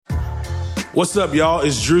What's up, y'all?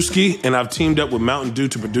 It's Drewski, and I've teamed up with Mountain Dew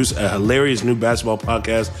to produce a hilarious new basketball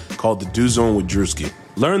podcast called The Dew Zone with Drewski.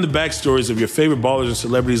 Learn the backstories of your favorite ballers and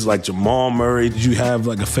celebrities like Jamal Murray. Did you have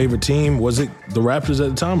like a favorite team? Was it the Raptors at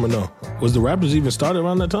the time or no? Was the Raptors even started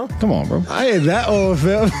around that time? Come on, bro. I ain't that old,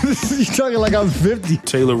 fam. You talking like I'm 50.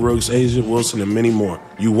 Taylor Rooks, Asia Wilson, and many more.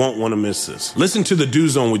 You won't want to miss this. Listen to The Dew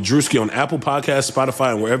Zone with Drewski on Apple Podcasts,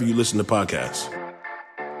 Spotify, and wherever you listen to podcasts.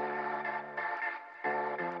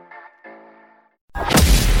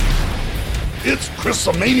 It's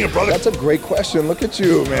Chris-a-mania, brother. That's a great question. Look at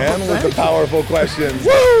you, man, with the powerful questions.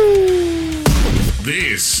 Woo!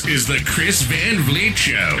 This is the Chris Van Vliet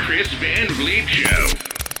Show. Chris Van Vliet Show.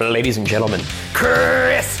 Ladies and gentlemen,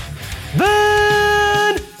 Chris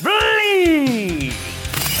Van Vliet.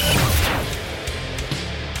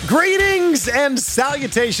 Greetings and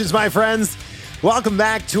salutations, my friends. Welcome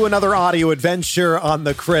back to another audio adventure on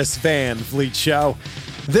the Chris Van Vliet Show.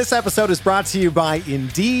 This episode is brought to you by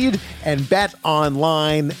Indeed and Bet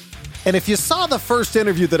Online. And if you saw the first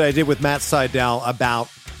interview that I did with Matt Seidel about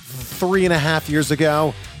 3.5 years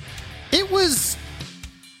ago, it was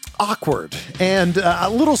awkward and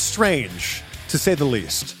a little strange, to say the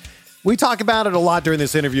least. We talk about it a lot during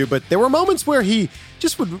this interview, but there were moments where he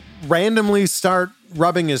just would randomly start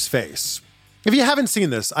rubbing his face. If you haven't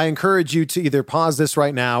seen this, I encourage you to either pause this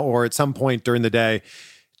right now or at some point during the day,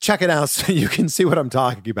 check it out so you can see what I'm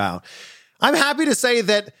talking about. I'm happy to say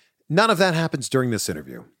that none of that happens during this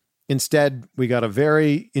interview. Instead, we got a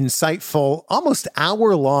very insightful, almost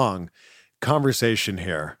hour-long conversation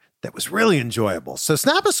here that was really enjoyable. So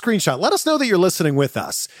snap a screenshot. Let us know that you're listening with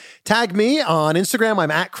us. Tag me on Instagram. I'm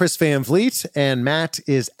at Chris Van Vliet, and Matt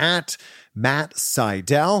is at Matt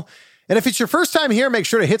Seidel. And if it's your first time here, make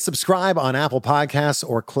sure to hit subscribe on Apple Podcasts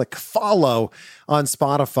or click follow on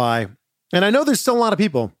Spotify. And I know there's still a lot of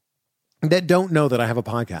people that don't know that I have a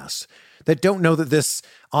podcast, that don't know that this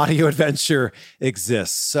audio adventure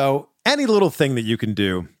exists. So any little thing that you can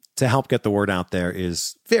do to help get the word out there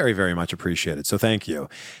is very, very much appreciated. So thank you.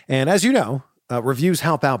 And as you know, reviews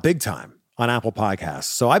help out big time on Apple Podcasts.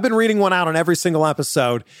 So I've been reading one out on every single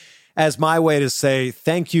episode as my way to say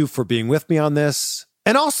thank you for being with me on this.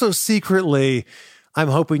 And also secretly, I'm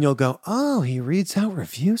hoping you'll go, oh, he reads out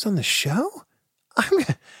reviews on the show?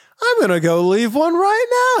 I'm going to go leave one right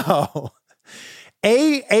now.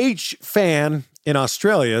 AH Fan in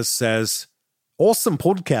Australia says, awesome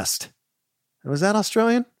podcast. Was that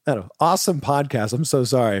Australian? Oh, awesome podcast. I'm so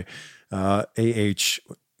sorry.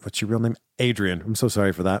 What's your real name? Adrian. I'm so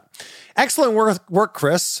sorry for that. Excellent work,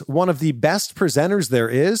 Chris. One of the best presenters there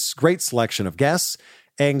is. Great selection of guests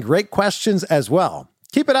and great questions as well.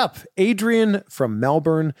 Keep it up. Adrian from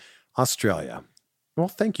Melbourne, Australia. Well,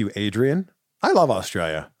 thank you, Adrian. I love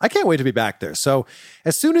Australia. I can't wait to be back there. So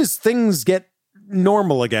as soon as things get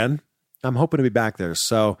normal again, I'm hoping to be back there.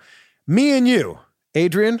 So me and you,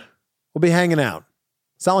 Adrian, will be hanging out.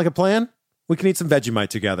 Sound like a plan? We can eat some Vegemite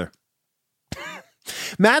together.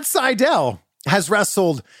 Matt Seidel has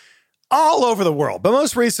wrestled all over the world, but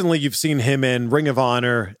most recently you've seen him in Ring of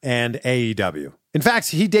Honor and AEW. In fact,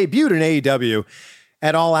 he debuted in AEW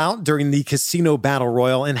at All Out during the Casino Battle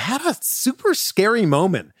Royal and had a super scary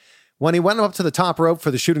moment when he went up to the top rope for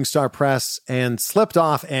the Shooting Star Press and slipped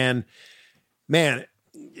off. And man,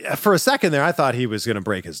 for a second there, I thought he was going to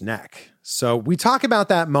break his neck. So we talk about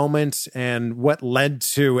that moment and what led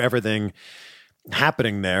to everything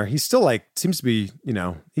happening there. He's still seems to be,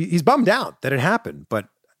 he's bummed out that it happened. But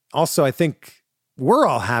also I think we're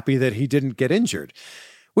all happy that he didn't get injured.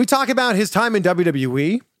 We talk about his time in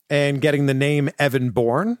WWE and getting the name Evan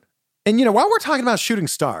Bourne. And, while we're talking about shooting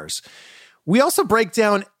stars, we also break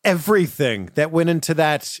down everything that went into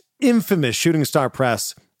that infamous Shooting Star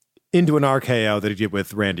Press into an RKO that he did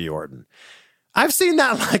with Randy Orton. I've seen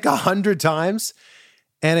that 100 times,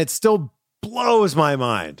 and it still blows my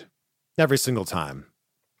mind every single time.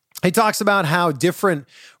 He talks about how different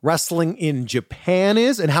wrestling in Japan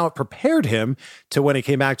is and how it prepared him to when he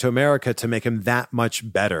came back to America to make him that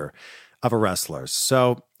much better of a wrestler.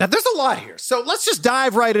 So now there's a lot here. So let's just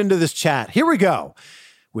dive right into this chat. Here we go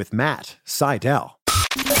with Matt Seidel.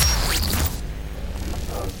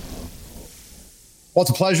 Well, it's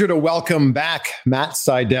a pleasure to welcome back Matt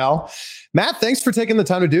Seidel. Matt, thanks for taking the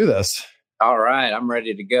time to do this. All right, I'm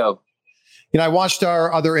ready to go. I watched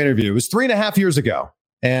our other interview. It was 3.5 years ago.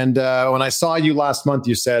 And when I saw you last month,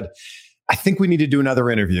 you said, I think we need to do another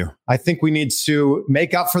interview. I think we need to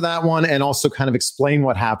make up for that one and also kind of explain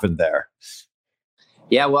what happened there.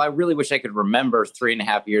 Yeah, well, I really wish I could remember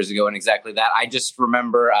 3.5 years ago and exactly that. I just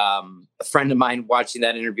remember a friend of mine watching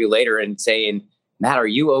that interview later and saying, Matt, are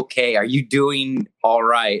you okay? Are you doing all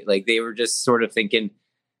right? Like they were just sort of thinking,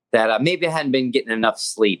 that maybe I hadn't been getting enough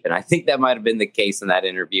sleep. And I think that might have been the case in that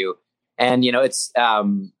interview. And, it's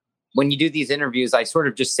when you do these interviews, I sort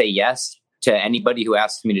of just say yes to anybody who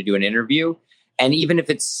asks me to do an interview. And even if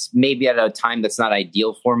it's maybe at a time that's not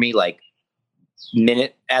ideal for me, like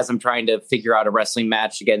minute as I'm trying to figure out a wrestling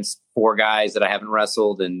match against 4 guys that I haven't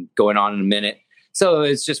wrestled and going on in a minute. So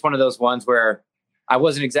it's just one of those ones where I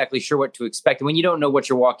wasn't exactly sure what to expect. And when you don't know what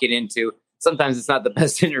you're walking into, sometimes it's not the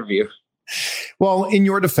best interview. Well, in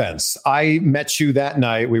your defense, I met you that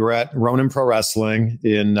night. We were at Ronin Pro Wrestling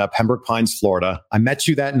in Pembroke Pines, Florida. I met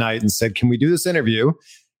you that night and said, can we do this interview?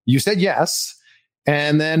 You said yes.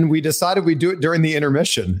 And then we decided we'd do it during the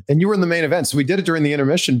intermission. And you were in the main event. So we did it during the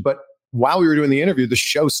intermission. But while we were doing the interview, the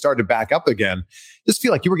show started back up again. Just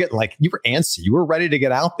feel like you were antsy. You were ready to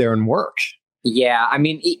get out there and work. Yeah. I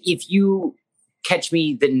mean, if you catch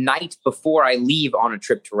me the night before I leave on a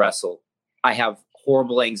trip to wrestle, I have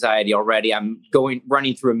horrible anxiety already. I'm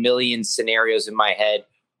running through a million scenarios in my head.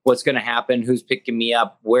 What's going to happen? Who's picking me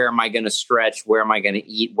up? Where am I going to stretch? Where am I going to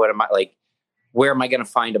eat? Where am I going to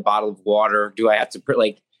find a bottle of water? Do I have to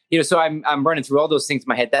so I'm running through all those things in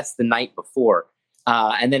my head. That's the night before.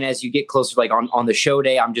 And then as you get closer, like on the show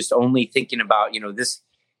day, I'm just only thinking about, this.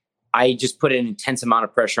 I just put an intense amount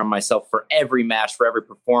of pressure on myself for every match, for every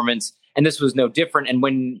performance. And this was no different. And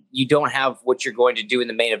when you don't have what you're going to do in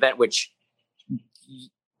the main event, which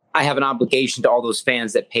I have an obligation to all those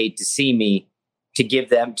fans that paid to see me, to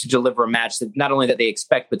deliver a match that not only that they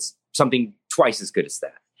expect, but something twice as good as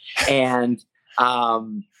that. And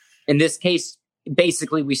in this case,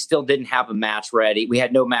 basically, we still didn't have a match ready. We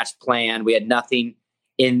had no match planned. We had nothing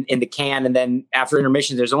in the can. And then after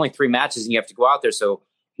intermissions, there's only 3 matches and you have to go out there. So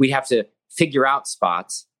we'd have to figure out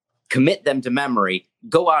spots, commit them to memory,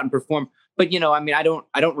 go out and perform. But, I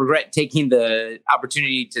don't regret taking the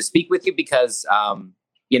opportunity to speak with you because,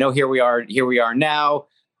 here we are now,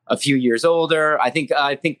 a few years older. I think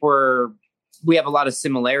we have a lot of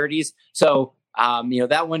similarities. So,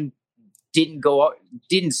 that one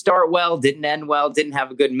didn't start well, didn't end well, didn't have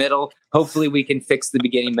a good middle. Hopefully we can fix the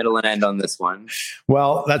beginning, middle, and end on this one.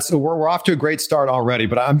 Well, we're off to a great start already,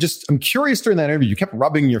 but I'm curious during that interview, you kept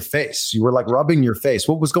rubbing your face. You were rubbing your face.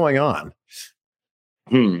 What was going on?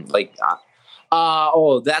 That's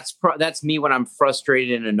me when I'm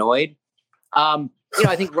frustrated and annoyed. I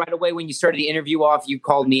think right away when you started the interview off, you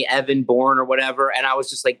called me Evan Bourne or whatever. And I was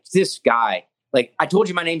just like, this guy, I told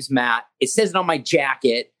you my name's Matt. It says it on my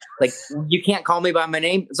jacket. You can't call me by my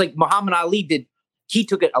name. It's like Muhammad Ali did. He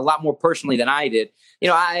took it a lot more personally than I did.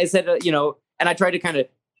 I said, and I tried to kind of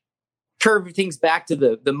curve things back to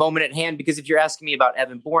the moment at hand, because if you're asking me about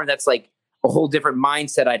Evan Bourne, that's like a whole different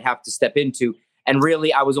mindset I'd have to step into. And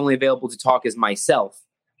really, I was only available to talk as myself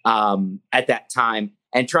at that time,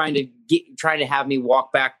 and trying to have me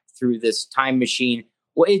walk back through this time machine.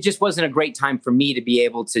 Well, it just wasn't a great time for me to be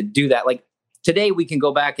able to do that. Today we can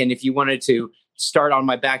go back, and if you wanted to start on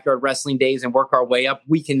my backyard wrestling days and work our way up,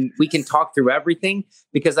 we can talk through everything,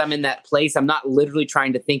 because I'm in that place. I'm not literally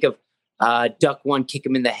trying to think of duck one, kick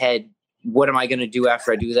him in the head. What am I going to do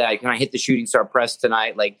after I do that? Can I hit the shooting star press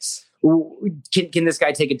tonight? Can this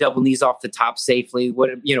guy take a double knees off the top safely?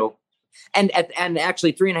 And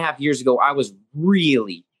actually 3.5 years ago, I was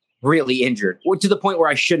really, really injured, to the point where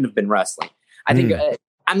I shouldn't have been wrestling. I think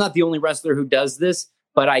I'm not the only wrestler who does this,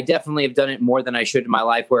 but I definitely have done it more than I should in my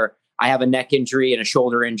life, where I have a neck injury and a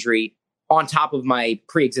shoulder injury on top of my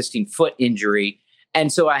pre-existing foot injury.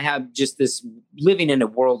 And so I have just this living in a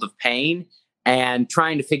world of pain and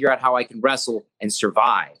trying to figure out how I can wrestle and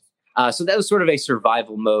survive. So that was sort of a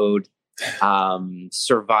survival mode,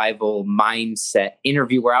 survival mindset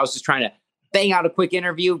interview, where I was just trying to bang out a quick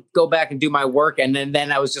interview, go back and do my work. And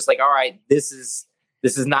then I was just like, all right, this is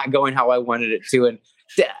not going how I wanted it to. And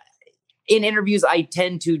in interviews, I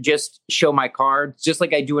tend to just show my cards, just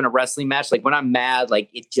like I do in a wrestling match. When I'm mad,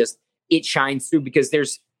 it shines through, because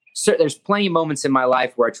there's plenty of moments in my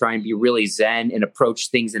life where I try and be really zen and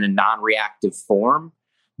approach things in a non-reactive form.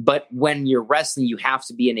 But when you're wrestling, you have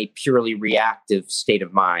to be in a purely reactive state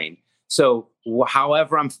of mind. So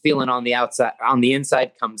however I'm feeling on the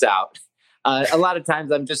inside comes out. A lot of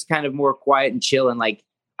times I'm just kind of more quiet and chill, and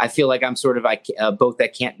I feel like I'm sort of both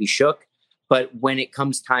that can't be shook. But when it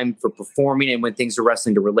comes time for performing and when things are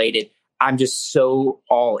wrestling related, I'm just so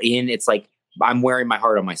all in. It's like I'm wearing my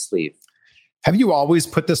heart on my sleeve. Have you always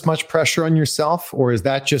put this much pressure on yourself, or is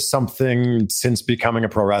that just something since becoming a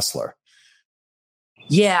pro wrestler?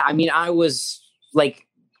 Yeah, I mean, I was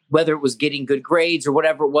whether it was getting good grades or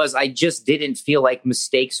whatever it was, I just didn't feel like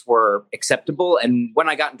mistakes were acceptable. And when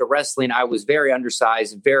I got into wrestling, I was very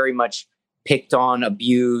undersized, very much picked on,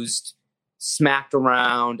 abused, smacked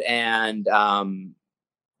around. And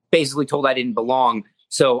basically told I didn't belong.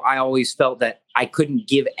 So I always felt that I couldn't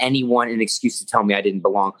give anyone an excuse to tell me I didn't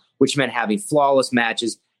belong, which meant having flawless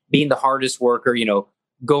matches, being the hardest worker,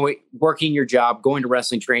 working your job, going to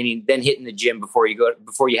wrestling training, then hitting the gym before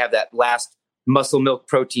you have that last Muscle Milk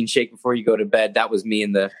protein shake before you go to bed. That was me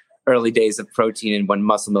in the early days of protein and when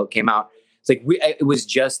Muscle Milk came out. It's like it was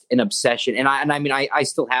just an obsession. And I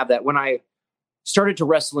still have that. When I started to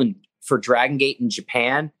wrestle for Dragon Gate in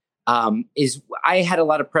Japan, I had a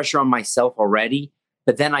lot of pressure on myself already,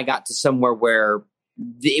 but then I got to somewhere where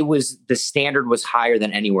the standard was higher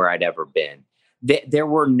than anywhere I'd ever been. There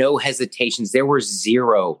were no hesitations. There were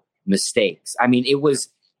zero mistakes. I mean, it was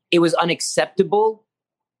unacceptable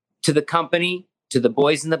to the company, to the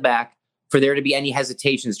boys in the back, for there to be any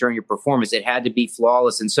hesitations during your performance. It had to be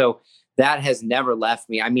flawless. And so that has never left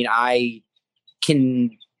me. I mean, I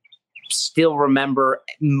can still remember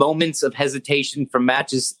moments of hesitation from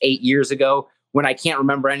matches 8 years ago when I can't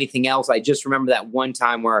remember anything else. I just remember that one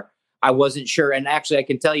time where I wasn't sure. And actually, I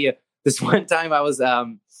can tell you this one time I was,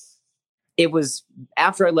 it was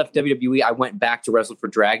after I left WWE, I went back to wrestle for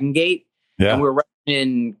Dragon Gate. Yeah. And we were wrestling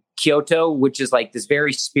in Kyoto, which is like this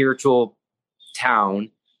very spiritual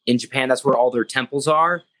town in Japan. That's where all their temples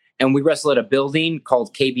are. And we wrestled at a building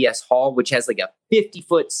called KBS Hall, which has like a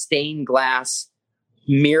 50-foot stained glass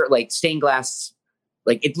mirror, like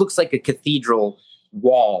it looks like a cathedral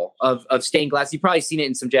wall of stained glass. You've probably seen it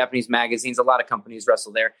in some Japanese magazines. A lot of companies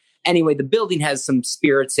wrestle there. Anyway, the building has some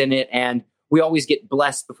spirits in it, and we always get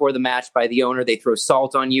blessed before the match by the owner. They throw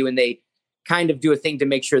salt on you, and they kind of do a thing to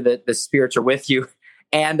make sure that the spirits are with you.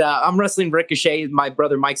 And I'm wrestling Ricochet. My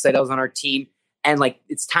brother Mike Seidel's on our team. And like,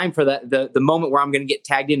 it's time for the moment where I'm going to get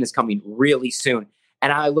tagged in is coming really soon.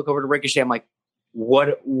 And I look over to Ricochet. I'm like,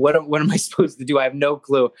 what am I supposed to do? I have no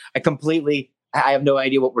clue. I have no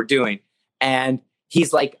idea what we're doing. And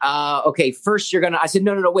he's like, okay, first I said,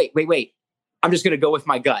 no, wait. I'm just going to go with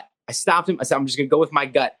my gut. I stopped him. I said, I'm just going to go with my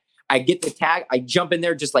gut. I get the tag. I jump in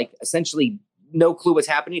there, just like essentially no clue what's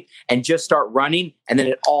happening, and just start running. And then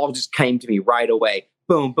it all just came to me right away.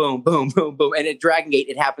 Boom, boom, boom, boom, boom. And at Dragon Gate,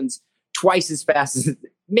 it happens twice as fast as,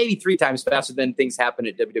 maybe 3 times faster than things happen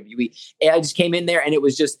at WWE. And I just came in there, and it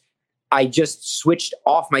was just, I just switched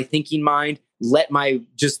off my thinking mind, let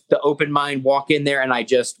the open mind walk in there, and I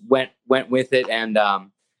just went with it. And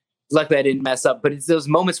luckily I didn't mess up. But it's those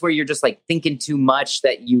moments where you're just like thinking too much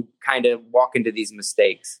that you kind of walk into these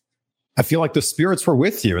mistakes. I feel like the spirits were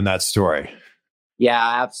with you in that story.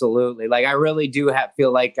 Yeah, absolutely. Like, I really do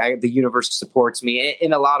feel like the universe supports me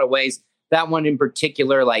in a lot of ways. That one in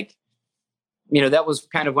particular, like, that was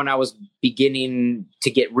kind of when I was beginning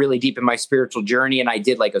to get really deep in my spiritual journey. And I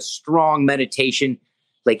did like a strong meditation.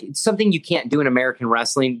 Like, it's something you can't do in American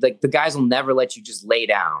wrestling. Like, the guys will never let you just lay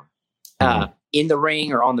down in the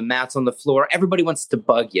ring or on the mats on the floor. Everybody wants to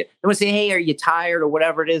bug you. They want to say, hey, are you tired or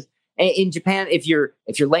whatever it is. In Japan, if you're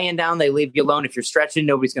laying down, they leave you alone. If you're stretching,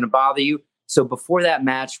 nobody's going to bother you. So before that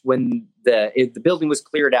match, when the building was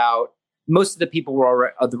cleared out, most of the people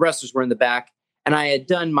the wrestlers were in the back, and I had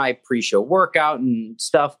done my pre-show workout and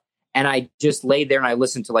stuff, and I just laid there and I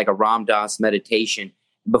listened to like a Ram Dass meditation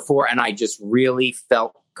before, and I just really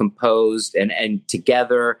felt composed and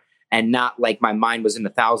together, and not like my mind was in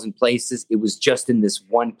 1,000 places. It was just in this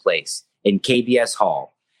one place in KBS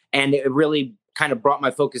Hall, and it really kind of brought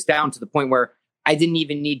my focus down to the point where I didn't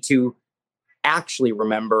even need to actually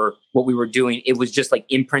remember what we were doing. It was just like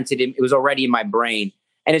imprinted it was already in my brain.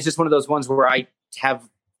 And it's just one of those ones where I have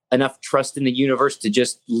enough trust in the universe to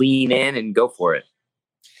just lean in and go for it.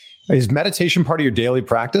 Is meditation part of your daily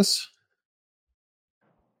practice?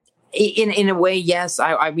 In a way, yes.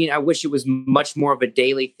 I mean, I wish it was much more of a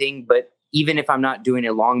daily thing, but even if I'm not doing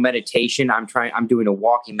a long meditation, I'm doing a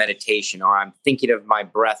walking meditation, or I'm thinking of my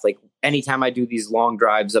breath. Like, anytime I do these long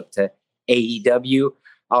drives up to AEW,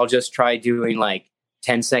 I'll just try doing like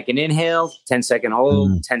 10-second inhale, 10-second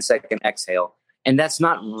hold, 10-second exhale. And that's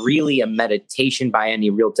not really a meditation by any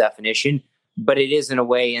real definition, but it is in a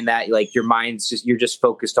way in that, like, your mind's you're just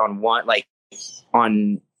focused on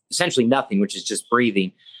on essentially nothing, which is just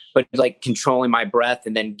breathing, but like controlling my breath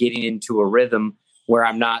and then getting into a rhythm where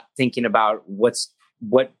I'm not thinking about what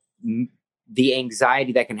the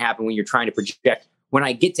anxiety that can happen when you're trying to project. When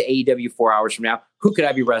I get to AEW 4 hours from now, who could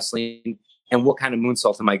I be wrestling and what kind of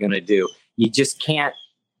moonsault am I going to do? You just can't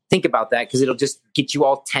think about that because it'll just get you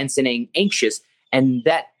all tense and anxious. And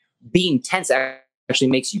that being tense actually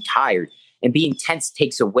makes you tired. And being tense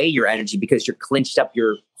takes away your energy because you're clenched up,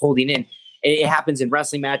 you're holding in. It happens in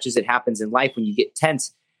wrestling matches. It happens in life. When you get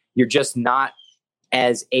tense, you're just not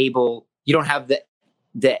as able. You don't have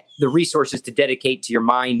the resources to dedicate to your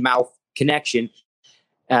mind-mouth connection.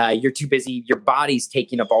 you're too busy. Your body's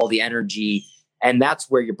taking up all the energy. And that's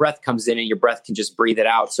where your breath comes in, and your breath can just breathe it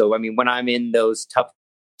out. So, I mean, when I'm in those tough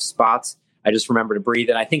spots, I just remember to breathe.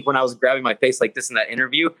 And I think when I was grabbing my face like this in that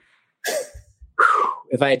interview,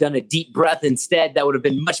 if I had done a deep breath instead, that would have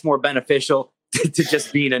been much more beneficial to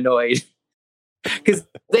just being annoyed. Because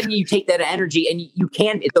then you take that energy and you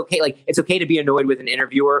can, it's okay. Like, it's okay to be annoyed with an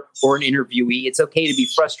interviewer or an interviewee. It's okay to be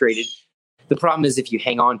frustrated. The problem is if you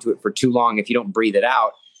hang on to it for too long, if you don't breathe it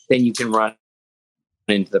out, then you can run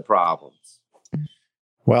into the problems.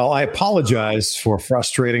 Well, I apologize for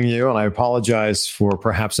frustrating you, and I apologize for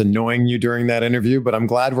perhaps annoying you during that interview, but I'm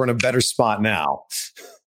glad we're in a better spot now.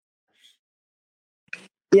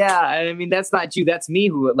 Yeah, I mean, that's not you. That's me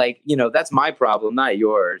who, like, that's my problem, not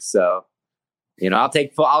yours. So, I'll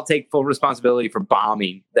take full responsibility for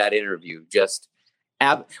bombing that interview. Just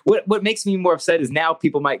what makes me more upset is now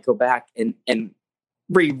people might go back and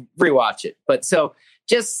rewatch it. But so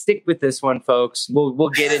just stick with this one, folks. We'll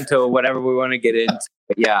get into whatever we want to get into.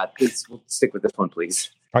 But yeah, we'll stick with this one,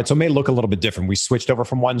 please. All right, so it may look a little bit different. We switched over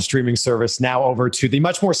from one streaming service now over to the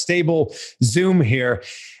much more stable Zoom here.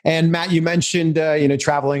 And Matt, you mentioned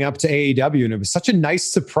traveling up to AEW, and it was such a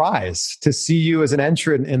nice surprise to see you as an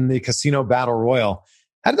entrant in the Casino Battle Royal.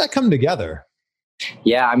 How did that come together?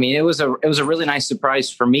 Yeah, I mean, it was a really nice surprise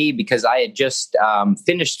for me because I had just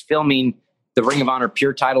finished filming the Ring of Honor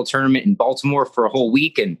Pure Title Tournament in Baltimore for a whole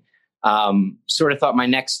week, and sort of thought my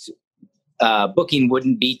next booking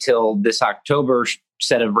wouldn't be till this October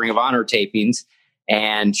set of Ring of Honor tapings.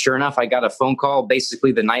 And sure enough, I got a phone call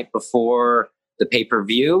basically the night before the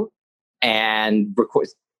pay-per-view and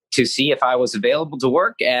to see if I was available to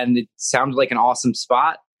work. And it sounded like an awesome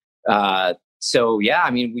spot. So yeah, I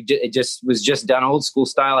mean, it just was just done old school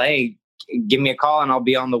style. Hey, give me a call and I'll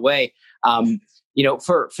be on the way.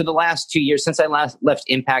 For the last 2 years, since I left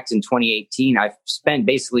Impact in 2018, I've spent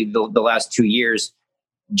basically the last 2 years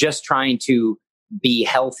just trying to be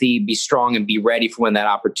healthy, be strong, and be ready for when that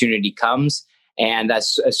opportunity comes. And I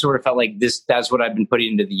sort of felt like that's what I've been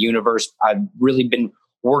putting into the universe. I've really been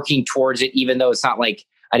working towards it, even though it's not like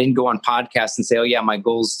I didn't go on podcasts and say, oh yeah, my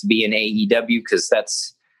goal is to be in AEW, because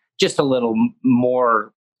that's just a little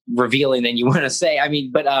more revealing than you want to say. I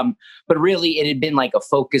mean, but really it had been like a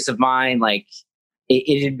focus of mine. Like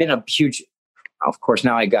it had been a huge, of course,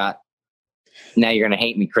 now you're going to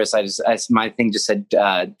hate me, Chris. My thing just said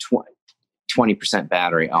 20%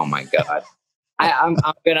 battery. Oh my God. I'm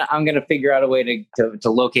gonna figure out a way to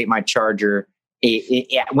locate my charger.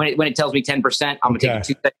 When it tells me 10%, I'm gonna take a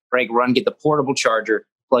 2-second break, run, get the portable charger,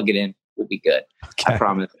 plug it in. We'll be good. Okay. I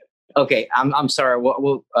promise. Okay. I'm sorry.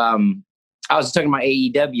 I was talking about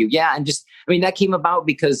AEW. Yeah. And that came about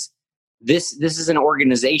because this is an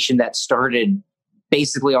organization that started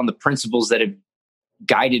basically on the principles that have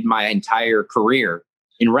guided my entire career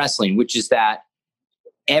in wrestling, which is that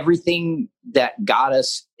everything that got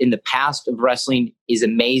us in the past of wrestling is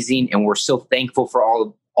amazing, and we're so thankful for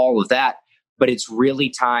all of that. But it's really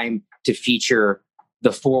time to feature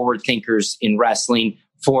the forward thinkers in wrestling,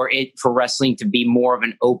 for wrestling to be more of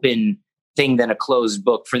an open thing than a closed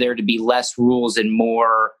book, for there to be less rules and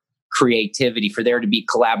more creativity, for there to be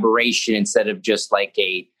collaboration instead of just like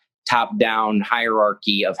a top-down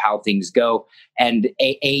hierarchy of how things go. And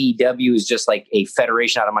AEW is just like a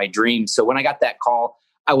federation out of my dreams. So when I got that call,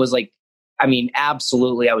 I was like,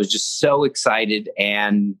 absolutely. I was just so excited.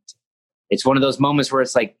 And it's one of those moments where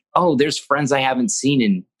it's like, oh, there's friends I haven't seen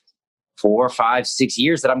in 4, 5, 6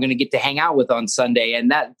 years that I'm going to get to hang out with on Sunday.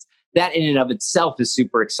 And that in and of itself is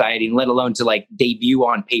super exciting, let alone to like debut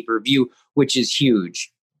on pay-per-view, which is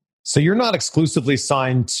huge. So you're not exclusively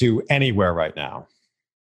signed to anywhere right now?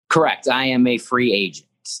 Correct. I am a free agent.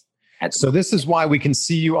 So this is why we can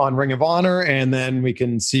see you on Ring of Honor, and then we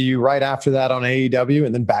can see you right after that on AEW,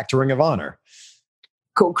 and then back to Ring of Honor.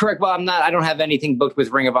 Cool. Correct. Well, I don't have anything booked with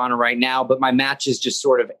Ring of Honor right now, but my match is just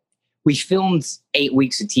sort of, we filmed 8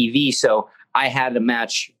 weeks of TV. So I had a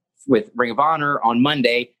match with Ring of Honor on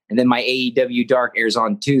Monday, and then my AEW Dark airs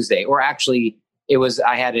on Tuesday. Or actually,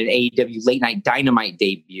 I had an AEW Late Night Dynamite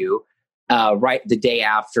debut right the day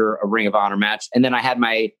after a Ring of Honor match. And then I had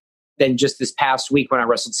then just this past week when I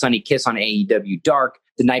wrestled Sonny Kiss on AEW Dark,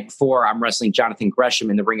 the night before I'm wrestling Jonathan Gresham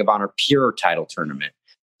in the Ring of Honor Pure Title Tournament.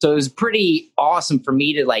 So it was pretty awesome for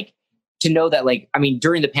me to know that,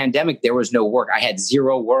 during the pandemic, there was no work. I had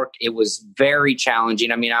zero work. It was very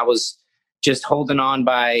challenging. I was just holding on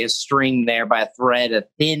by a string there, by a thread, a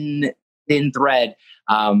thin thread.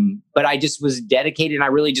 But I just was dedicated, and I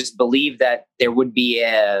really just believed that there would be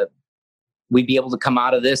we'd be able to come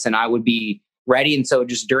out of this, and I would be ready. And so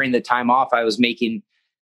just during the time off, I was making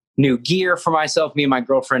new gear for myself. Me and my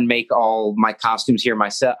girlfriend make all my costumes here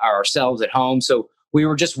ourselves at home. So we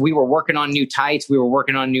were working on new tights. We were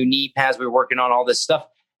working on new knee pads. We were working on all this stuff.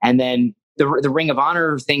 And then the Ring of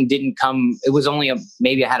Honor thing didn't come. It was only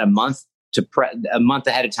maybe I had a month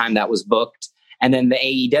ahead of time that was booked. And then the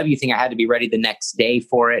AEW thing, I had to be ready the next day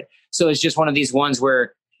for it. So it's just one of these ones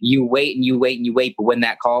where you wait and you wait and you wait. But when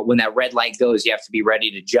that red light goes, you have to be ready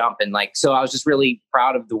to jump. And so I was just really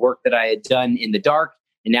proud of the work that I had done in the dark.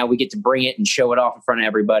 And now we get to bring it and show it off in front of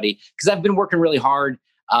everybody. Because I've been working really hard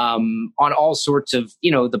on all sorts of,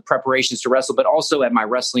 the preparations to wrestle, but also at my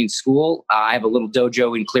wrestling school. I have a little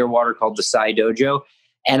dojo in Clearwater called the Sai Dojo.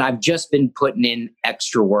 And I've just been putting in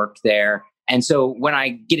extra work there. And so when I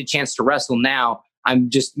get a chance to wrestle now, I'm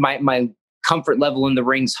just, my comfort level in the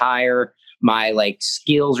ring's higher. My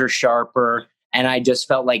skills are sharper. And I just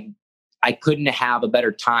felt like I couldn't have a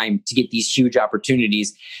better time to get these huge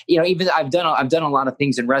opportunities. Even I've done a lot of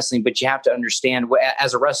things in wrestling, but you have to understand,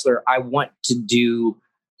 as a wrestler, I've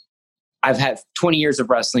had 20 years of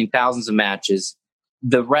wrestling, thousands of matches.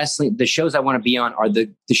 The shows I want to be on are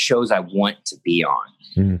the shows I want to be on.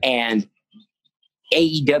 Mm. And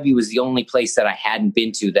AEW was the only place that I hadn't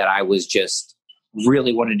been to that I was just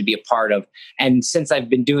really wanted to be a part of. And since I've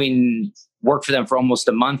been doing work for them for almost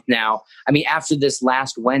a month now, after this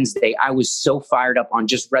last Wednesday, I was so fired up on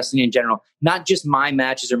just wrestling in general, not just my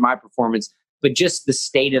matches or my performance, but just the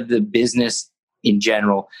state of the business in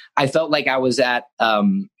general. I felt like I was at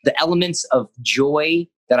the elements of joy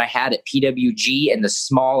that I had at PWG and the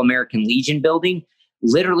small American Legion building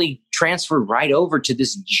literally transferred right over to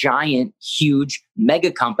this giant, huge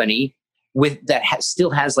mega company still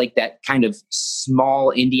has that kind of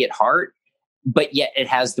small indie at heart, but yet it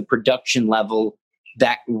has the production level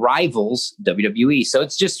that rivals WWE. So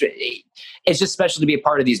it's just special to be a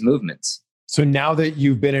part of these movements. So now that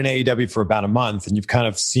you've been in AEW for about a month and you've kind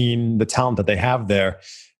of seen the talent that they have there,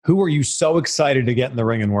 who are you so excited to get in the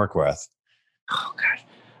ring and work with? Oh, gosh.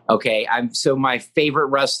 Okay. So my favorite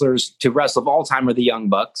wrestlers to wrestle of all time are the Young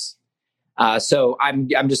Bucks. So I'm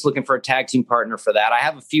just looking for a tag team partner for that. I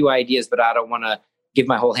have a few ideas, but I don't want to give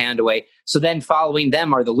my whole hand away. So then following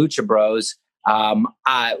them are the Lucha Bros.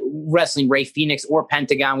 Wrestling Ray Phoenix or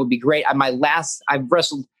Pentagon would be great. I've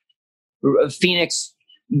wrestled Phoenix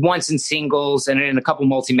once in singles and in a couple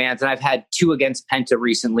multi-mans, and I've had 2 against Penta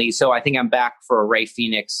recently. So I think I'm back for a Ray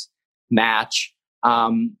Phoenix match.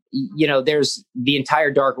 There's the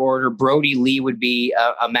entire Dark Order. Brody Lee would be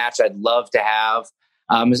a match I'd love to have.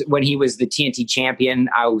 When he was the TNT champion,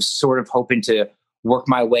 I was sort of hoping to work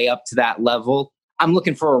my way up to that level. I'm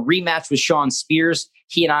looking for a rematch with Shawn Spears.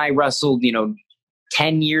 He and I wrestled,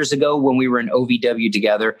 10 years ago when we were in OVW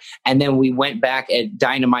together. And then we went back at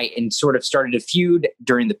Dynamite and sort of started a feud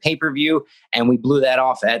during the pay-per-view. And we blew that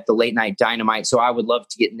off at the Late Night Dynamite. So I would love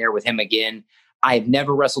to get in there with him again. I've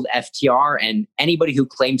never wrestled FTR, and anybody who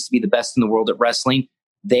claims to be the best in the world at wrestling,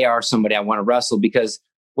 they are somebody I want to wrestle, because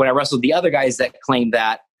when I wrestled the other guys that claimed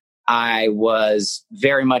that, I was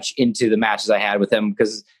very much into the matches I had with them,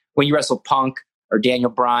 because when you wrestle Punk or Daniel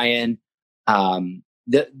Bryan,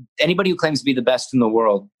 anybody who claims to be the best in the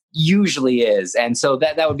world usually is. And so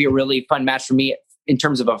that would be a really fun match for me in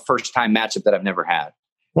terms of a first-time matchup that I've never had.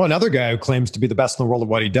 Well, another guy who claims to be the best in the world at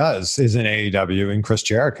what he does is in AEW, and Chris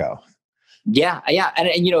Jericho. Yeah.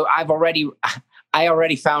 And I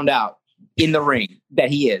already found out in the ring that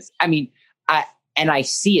he is. I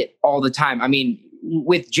see it all the time.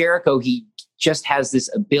 With Jericho, he just has this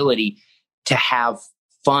ability to have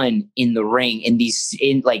fun in the ring,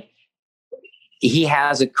 he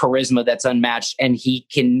has a charisma that's unmatched, and he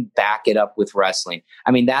can back it up with wrestling.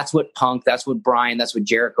 That's what Punk, that's what Bryan, that's what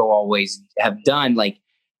Jericho always have done.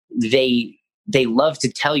 They love to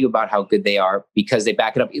tell you about how good they are because they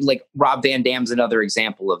back it up. Rob Van Dam's another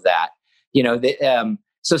example of that.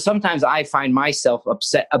 So sometimes I find myself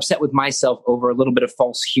upset with myself over a little bit of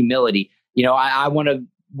false humility. I want to,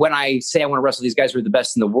 when I say I want to wrestle these guys who are the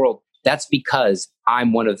best in the world, that's because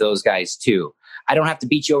I'm one of those guys too. I don't have to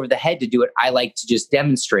beat you over the head to do it. I like to just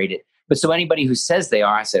demonstrate it. But so anybody who says they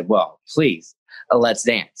are, I said, well, please, let's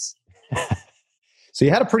dance. So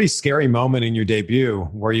you had a pretty scary moment in your debut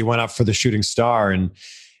where you went up for the shooting star and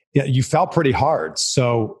you fell pretty hard.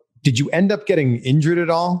 So did you end up getting injured at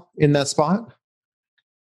all in that spot?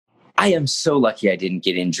 I am so lucky I didn't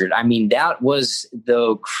get injured. That was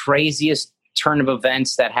the craziest turn of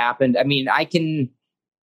events that happened. I can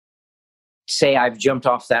say I've jumped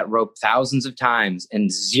off that rope thousands of times,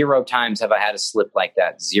 and 0 times have I had a slip like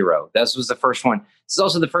that. 0. This was the first one. This is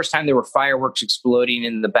also the first time there were fireworks exploding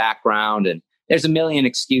in the background, and there's a million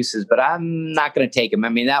excuses, but I'm not going to take them.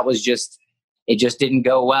 That was it just didn't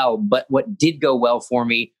go well. But what did go well for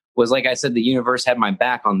me was, like I said, the universe had my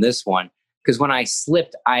back on this one. Because when I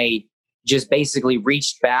slipped, I just basically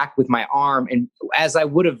reached back with my arm, and as I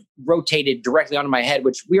would have rotated directly onto my head,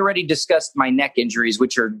 which we already discussed my neck injuries,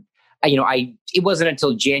 which are, it wasn't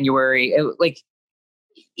until January, like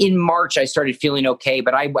in March, I started feeling okay,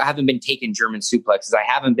 but I haven't been taking German suplexes. I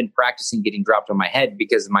haven't been practicing getting dropped on my head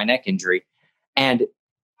because of my neck injury. And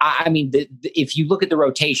I mean, if you look at the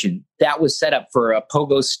rotation, that was set up for a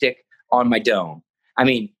pogo stick on my dome. I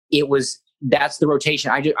mean, that's the rotation.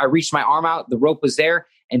 I reached my arm out, the rope was there,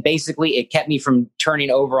 and basically it kept me from turning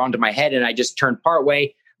over onto my head, and I just turned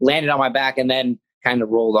partway, landed on my back, and then kind of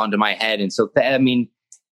rolled onto my head. And so,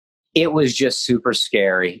 it was just super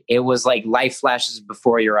scary. It was like life flashes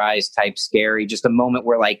before your eyes type scary. Just a moment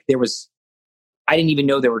where I didn't even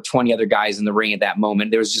know there were 20 other guys in the ring at that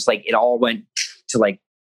moment. There was just it all went to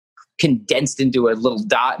condensed into a little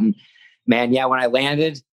dot. And man, yeah, when I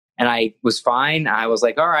landed and I was fine, I was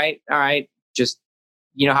like, all right. Just,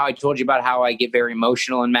 how I told you about how I get very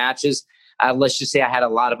emotional in matches. Let's just say I had a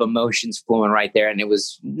lot of emotions flowing right there, and it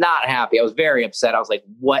was not happy. I was very upset. I was like,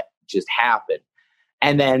 what just happened?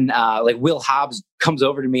 And then Will Hobbs comes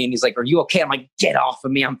over to me and he's like, are you okay? I'm like, get off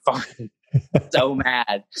of me. I'm fine. So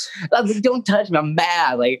mad. I was like, don't touch me. I'm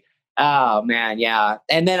mad. Oh man. Yeah.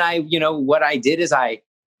 And then what I did is I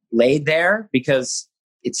laid there because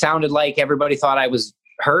it sounded like everybody thought I was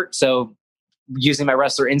hurt. So using my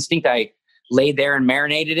wrestler instinct, I laid there and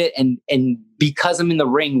marinated it. And because I'm in the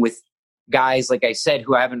ring with guys, like I said,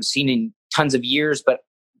 who I haven't seen in tons of years, but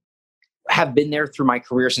have been there through my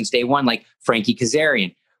career since day one, like Frankie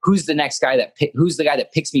Kazarian, who's the guy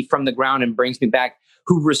that picks me from the ground and brings me back,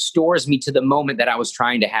 who restores me to the moment that I was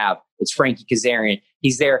trying to have. It's Frankie Kazarian.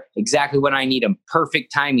 He's there exactly when I need him.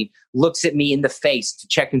 Perfect timing. Looks at me in the face to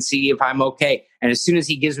check and see if I'm okay. And as soon as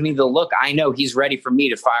he gives me the look, I know he's ready for me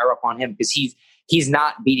to fire up on him, because he's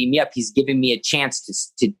not beating me up. He's giving me a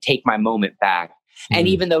chance to take my moment back. Mm-hmm. And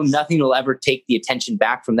even though nothing will ever take the attention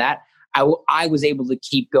back from that, I was able to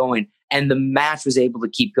keep going. And the match was able to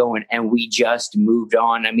keep going, and we just moved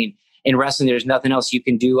on. I mean, in wrestling, there's nothing else you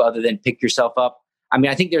can do other than pick yourself up. I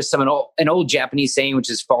mean, I think there's an old Japanese saying, which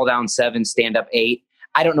is fall down 7, stand up 8.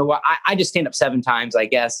 I don't know why. I just stand up 7 times, I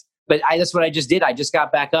guess. But that's what I just did. I just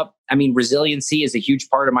got back up. I mean, resiliency is a huge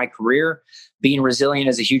part of my career. Being resilient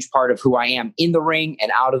is a huge part of who I am in the ring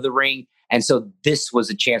and out of the ring. And so this was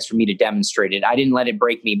a chance for me to demonstrate it. I didn't let it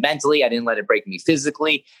break me mentally. I didn't let it break me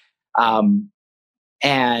physically.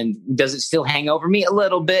 And does it still hang over me a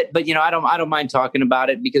little bit? But I don't mind talking about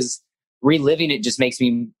it, because reliving it just makes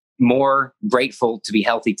me more grateful to be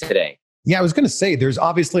healthy today. Yeah, I was going to say, there's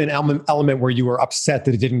obviously an element where you were upset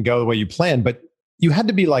that it didn't go the way you planned, but you had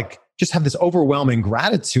to be just have this overwhelming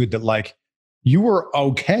gratitude that you were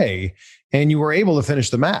okay and you were able to finish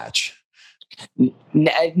the match.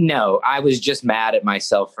 No, I was just mad at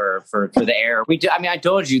myself for the error. I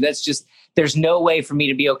told you, there's no way for me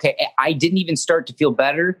to be okay. I didn't even start to feel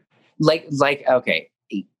better. Okay,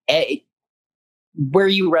 where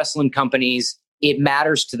you wrestle in companies, it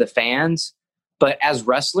matters to the fans, but as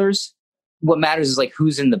wrestlers, what matters is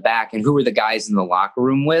who's in the back and who are the guys in the locker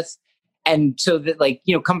room with. And so that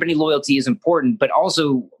company loyalty is important, but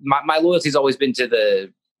also my loyalty has always been to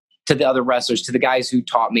the other wrestlers, to the guys who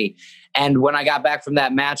taught me. And when I got back from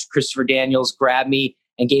that match, Christopher Daniels grabbed me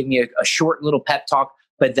and gave me a short little pep talk,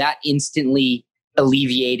 but that instantly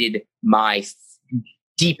alleviated my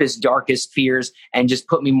deepest, darkest fears and just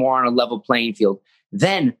put me more on a level playing field.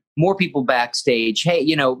 Then more people backstage, hey,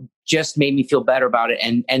 just made me feel better about it.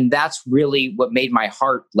 And that's really what made my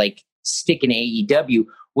heart stick in AEW,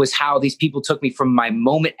 was how these people took me from my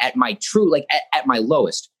moment at my true, at my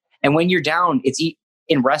lowest. And when you're down,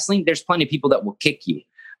 in wrestling, there's plenty of people that will kick you.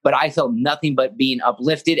 But I felt nothing but being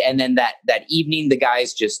uplifted. And then that evening, the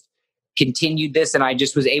guys just continued this, and I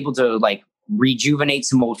just was able to rejuvenate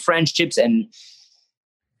some old friendships. And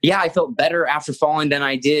yeah, I felt better after falling than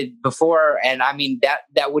I did before. And I mean,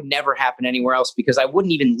 that would never happen anywhere else, because I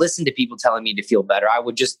wouldn't even listen to people telling me to feel better. I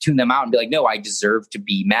would just tune them out and be like, no, I deserve to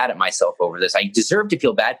be mad at myself over this. I deserve to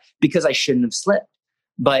feel bad because I shouldn't have slipped.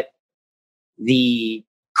 But the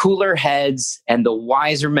cooler heads and the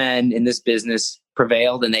wiser men in this business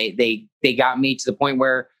prevailed, and they got me to the point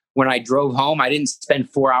where when I drove home, I didn't spend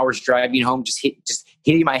 4 hours driving home just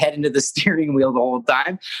hitting my head into the steering wheel the whole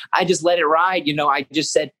time. I just let it ride. I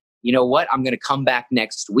just said, you know what, I'm going to come back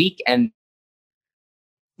next week and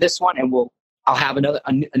this one, and I'll have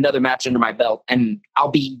another match under my belt, and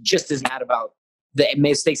I'll be just as mad about the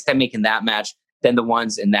mistakes I make in that match than the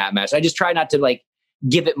ones in that match. I just try not to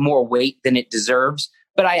give it more weight than it deserves,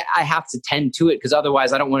 but I have to tend to it, because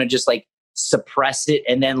otherwise I don't want to just suppress it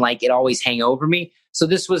and then it always hang over me. So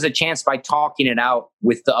this was a chance by talking it out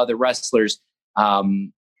with the other wrestlers.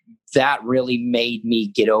 That really made me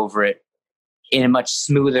get over it in a much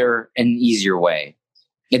smoother and easier way.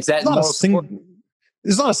 It's that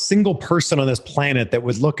there's not a single person on this planet that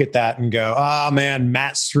would look at that and go, "Oh man,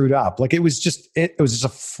 Matt screwed up." Like it was just a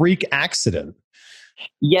freak accident.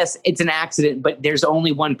 Yes, it's an accident, but there's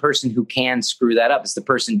only one person who can screw that up. It's the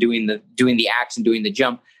person doing the action, doing the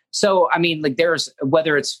jump. So, I mean, like there's,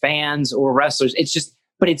 whether it's fans or wrestlers,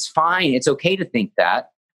 but it's fine. It's okay to think that.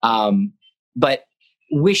 But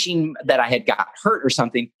wishing that I had got hurt or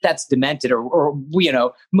something, that's demented, or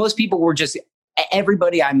most people were just,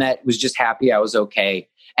 everybody I met was just happy I was okay.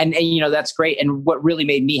 And that's great. And what really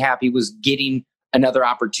made me happy was getting another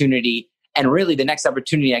opportunity. And really the next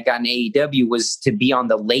opportunity I got in AEW was to be on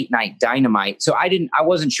the late night Dynamite. So I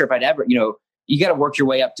wasn't sure if I'd ever, you got to work your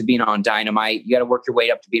way up to being on Dynamite. You got to work your way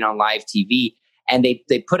up to being on live TV. And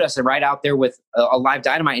they put us right out there with a live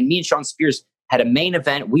Dynamite. And me and Shawn Spears had a main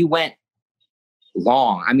event. We went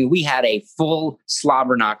long. I mean, we had a full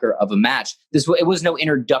slobber knocker of a match. It was no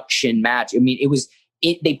introduction match. I mean,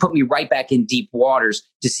 they put me right back in deep waters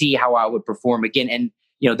to see how I would perform again. And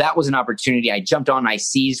that was an opportunity I jumped on, I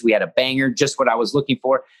seized. We had a banger, just what I was looking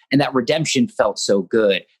for. And that redemption felt so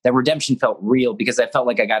good. That redemption felt real because I felt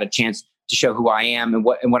like I got a chance to show who I am and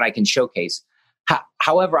what I can showcase.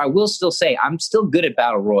 However, I will still say I'm still good at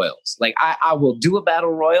battle royals. Like I will do a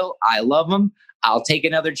battle royal. I love them. I'll take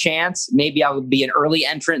another chance. Maybe I'll be an early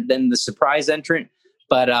entrant than the surprise entrant.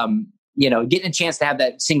 But, getting a chance to have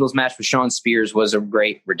that singles match with Shawn Spears was a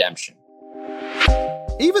great redemption.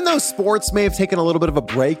 Even though sports may have taken a little bit of a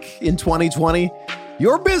break in 2020,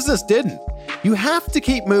 your business didn't. You have to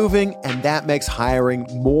keep moving, and that makes hiring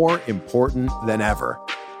more important than ever.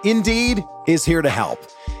 Indeed is here to help.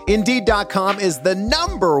 Indeed.com is the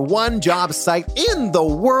 #1 job site in the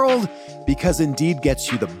world because Indeed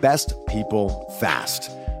gets you the best people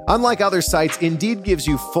fast. Unlike other sites, Indeed gives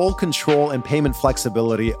you full control and payment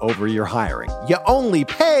flexibility over your hiring. You only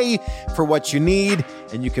pay for what you need,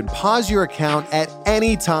 and you can pause your account at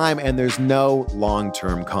any time, and there's no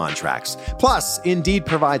long-term contracts. Plus, Indeed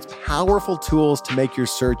provides powerful tools to make your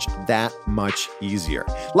search that much easier,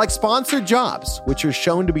 like sponsored jobs, which are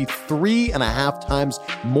shown to be 3.5 times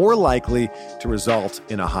more likely to result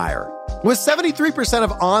in a hire. With 73%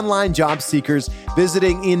 of online job seekers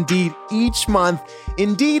visiting Indeed each month,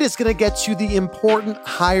 Indeed is going to get you the important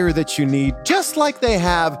hire that you need, just like they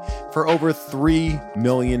have for over 3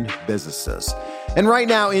 million businesses. And right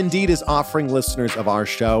now, Indeed is offering listeners of our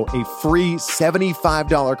show a free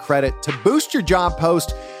 $75 credit to boost your job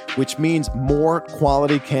post, which means more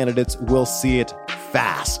quality candidates will see it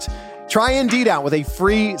fast. Try Indeed out with a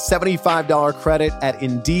free $75 credit at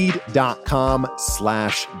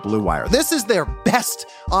Indeed.com/Blue Wire. This is their best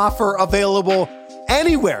offer available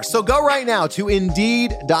anywhere. So go right now to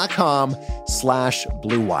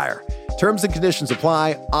Indeed.com/Blue Wire. Terms and conditions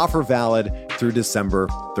apply. Offer valid through December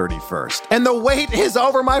 31st. And the wait is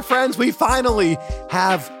over, my friends. We finally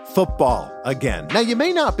have football again. Now, you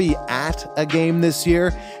may not be at a game this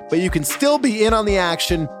year, but you can still be in on the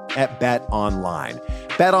action at BetOnline.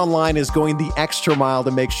 BetOnline is going the extra mile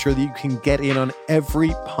to make sure that you can get in on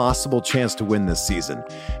every possible chance to win this season.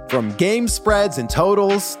 From game spreads and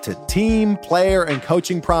totals to team, player, and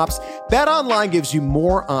coaching props, BetOnline gives you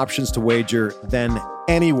more options to wager than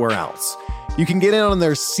anywhere else. You can get in on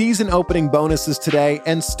their season opening bonuses today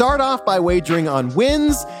and start off by wagering on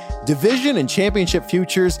wins, division, and championship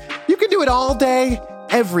futures. You can do it all day,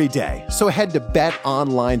 every day. So head to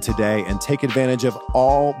BetOnline today and take advantage of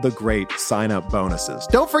all the great sign-up bonuses.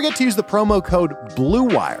 Don't forget to use the promo code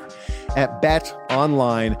BLUEWIRE at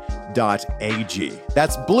betonline.ag.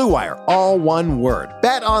 That's Blue Wire, all one word.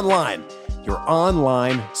 BetOnline, your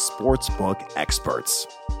online sportsbook experts.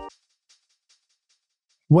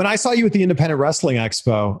 When I saw you at the Independent Wrestling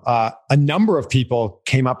Expo, a number of people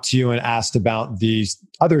came up to you and asked about the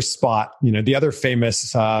other spot, the other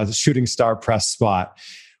famous shooting star press spot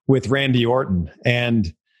with Randy Orton.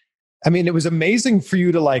 And I mean, it was amazing for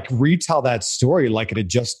you to retell that story like it had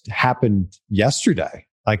just happened yesterday.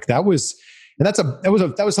 Like that was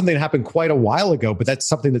something that happened quite a while ago, but that's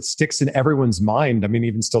something that sticks in everyone's mind. I mean,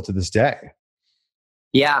 even still to this day.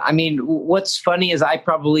 Yeah. I mean, what's funny is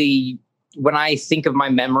when I think of my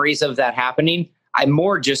memories of that happening, I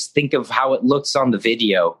more just think of how it looks on the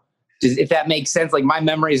video. If that makes sense. Like my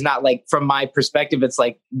memory is not from my perspective, it's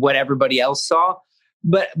like what everybody else saw.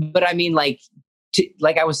 But I mean, like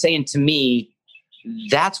I was saying, to me,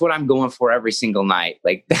 that's what I'm going for every single night.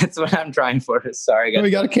 Like that's what I'm trying for. Sorry, guys.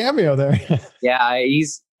 We got a cameo there. Yeah,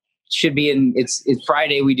 should be in. It's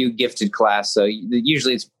Friday. We do gifted class, so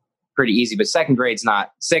usually it's pretty easy, but second grade's not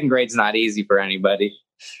easy for anybody.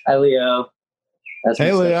 Hi, Leo.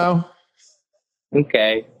 Hey, Leo.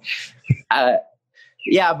 Okay.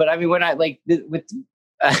 Yeah, but I mean, when I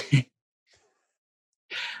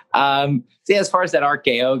see, as far as that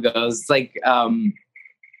RKO goes, it's like,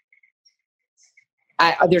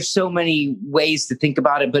 there's so many ways to think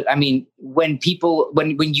about it, but I mean, when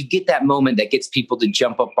you get that moment that gets people to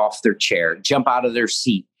jump up off their chair, jump out of their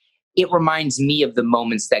seat, it reminds me of the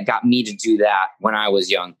moments that got me to do that when I was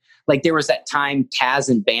young. Like there was that time Taz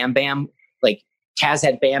and Bam Bam, like Taz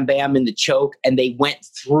had Bam Bam in the choke and they went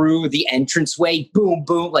through the entranceway, boom,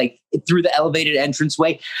 boom, like through the elevated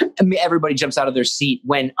entranceway. I mean, everybody jumps out of their seat.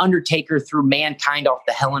 When Undertaker threw Mankind off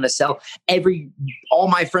the Hell in a Cell, all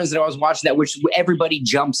my friends that I was watching that, which everybody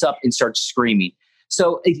jumps up and starts screaming.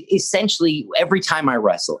 So essentially, every time I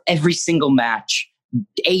wrestle, every single match,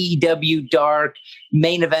 AEW, Dark,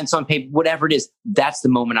 main events on paper, whatever it is, that's the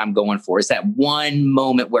moment I'm going for. It's that one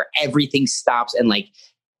moment where everything stops and like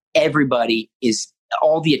everybody is,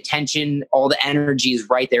 all the attention, all the energy is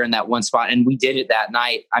right there in that one spot. And we did it that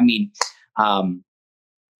night. I mean, I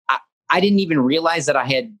didn't even realize that I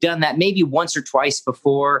had done that maybe once or twice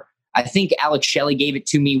before. I think Alex Shelley gave it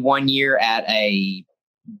to me one year at a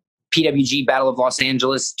PWG Battle of Los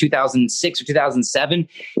Angeles, 2006 or 2007.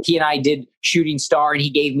 He and I did Shooting Star and he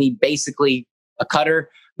gave me basically a cutter,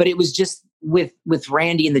 but it was just with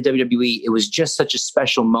Randy in the WWE, it was just such a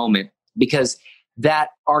special moment because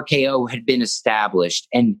that RKO had been established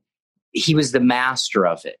and he was the master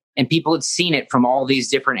of it. And people had seen it from all these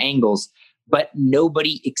different angles, but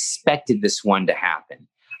nobody expected this one to happen.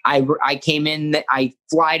 I came in, I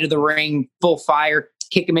fly to the ring, full fire,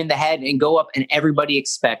 kick him in the head and go up, and everybody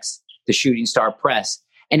expects the Shooting Star press.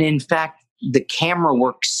 And in fact, the camera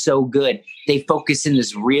works so good. They focus in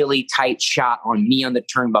this really tight shot on me on the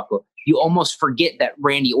turnbuckle. You almost forget that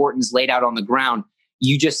Randy Orton's laid out on the ground.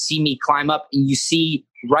 You just see me climb up and you see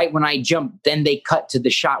right when I jump, then they cut to the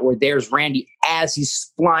shot where there's Randy as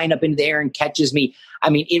he's flying up into the air and catches me. I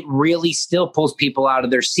mean, it really still pulls people out of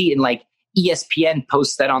their seat. And like ESPN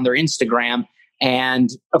posts that on their Instagram. And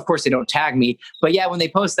of course they don't tag me, but yeah, when they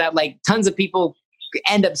post that, like tons of people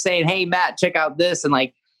end up saying, "Hey Matt, check out this." And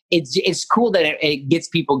like, it's cool that it gets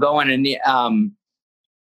people going. And,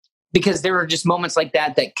 because there are just moments like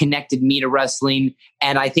that connected me to wrestling.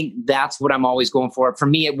 And I think that's what I'm always going for. For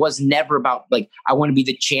me, it was never about like, I want to be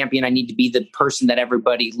the champion. I need to be the person that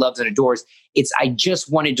everybody loves and adores. I just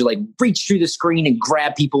wanted to like reach through the screen and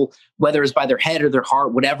grab people, whether it's by their head or their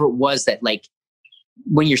heart, whatever it was that like,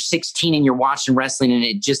 when you're 16 and you're watching wrestling and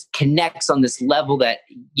it just connects on this level that,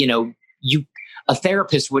 you know, a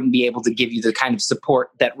therapist wouldn't be able to give you the kind of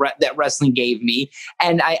support that wrestling gave me.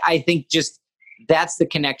 And I think just, that's the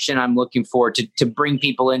connection I'm looking for to bring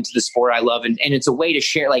people into the sport I love. And it's a way to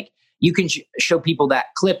share, like you can show people that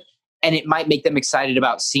clip and it might make them excited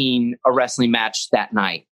about seeing a wrestling match that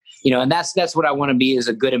night, you know, and that's what I want to be, as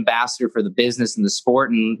a good ambassador for the business and the sport.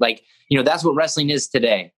 And like, you know, that's what wrestling is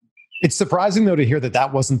today. It's surprising though to hear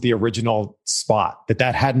that wasn't the original spot,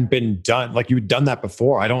 that hadn't been done. Like you had done that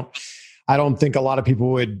before. I don't think a lot of people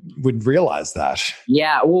would realize that.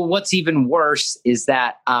 Yeah. Well, what's even worse is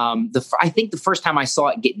that I think the first time I saw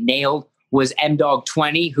it get nailed was M-Dog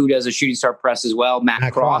 20, who does a Shooting Star press as well.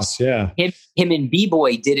 Matt Cross. Yeah. Him and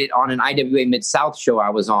B-Boy did it on an IWA Mid-South show I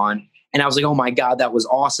was on. And I was like, oh my God, that was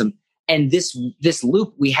awesome. And this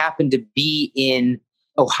loop, we happened to be in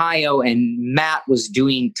Ohio and Matt was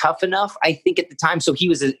doing Tough Enough, I think at the time. So he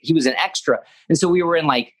was an extra. And so we were in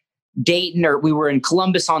like Dayton, or we were in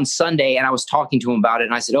Columbus on Sunday, and I was talking to him about it.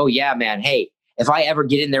 And I said, oh yeah, man, hey, if I ever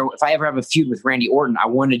get in there, if I ever have a feud with Randy Orton, I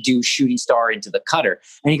want to do Shooting Star into the cutter.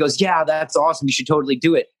 And he goes, yeah, that's awesome. You should totally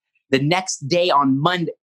do it. The next day on,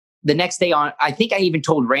 I think I even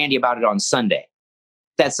told Randy about it on Sunday,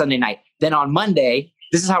 that Sunday night. Then on Monday,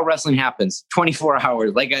 this is how wrestling happens, 24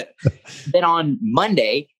 hours. Then on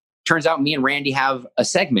Monday, turns out me and Randy have a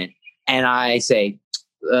segment. And I say,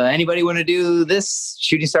 anybody want to do this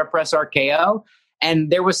Shooting Star press RKO?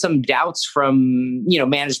 And there was some doubts from, you know,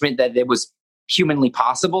 management that it was humanly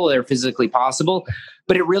possible or physically possible,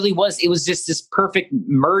 but it was just this perfect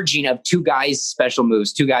merging of two guys' special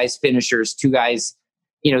moves, two guys' finishers, two guys,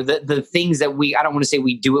 you know, the things that I don't want to say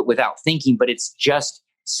we do it without thinking, but it's just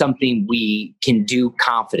something we can do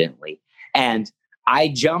confidently. And I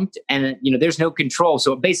jumped and, you know, there's no control.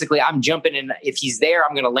 So basically I'm jumping, and if he's there,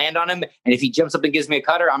 I'm going to land on him. And if he jumps up and gives me a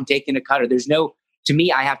cutter, I'm taking a cutter. To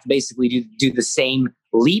me, I have to basically do the same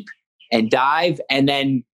leap and dive. And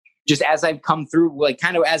then just as I've come through, like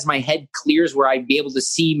kind of as my head clears where I'd be able to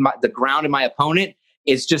see the ground of my opponent,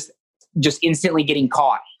 it's just instantly getting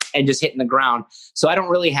caught and just hitting the ground. So I don't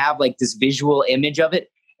really have like this visual image of it.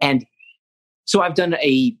 And so I've done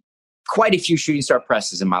quite a few shooting star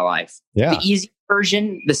presses in my life. Yeah. The easy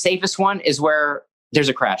version, the safest one is where there's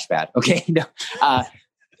a crash pad. Okay.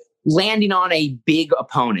 Landing on a big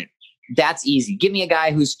opponent. That's easy. Give me a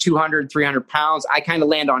guy who's 200, 300 pounds. I kind of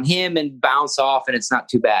land on him and bounce off, and it's not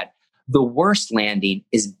too bad. The worst landing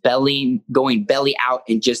is going belly out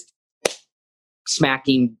and just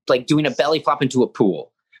smacking, like doing a belly flop into a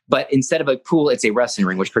pool. But instead of a pool, it's a wrestling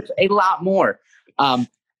ring, which hurts a lot more. And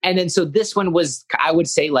then so this one was, I would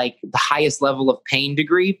say, like the highest level of pain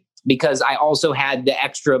degree, because I also had the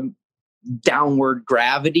extra downward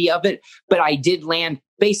gravity of it. But I did land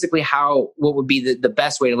basically what would be the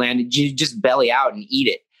best way to land it. You just belly out and eat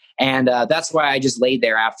it. And that's why I just laid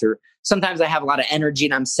there after. Sometimes I have a lot of energy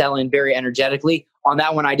and I'm selling very energetically. On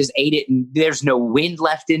that one, I just ate it and there's no wind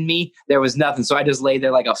left in me. There was nothing. So I just laid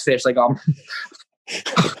there like a fish, like all.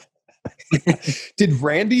 Did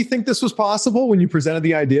Randy think this was possible when you presented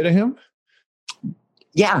the idea to him?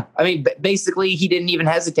 Yeah. I mean, basically he didn't even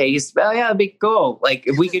hesitate. He's, oh yeah, it'd be cool. Like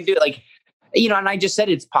if we could do it, like, you know, and I just said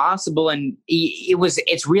it's possible. And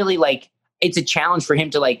it's really like, it's a challenge for him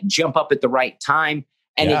to like jump up at the right time.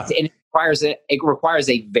 And it requires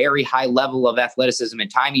a very high level of athleticism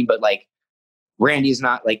and timing. But like Randy's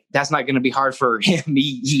not like, that's not going to be hard for him.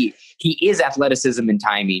 He is athleticism and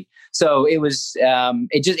timing. So it was,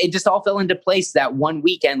 it just all fell into place that one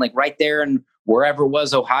weekend, like right there and wherever it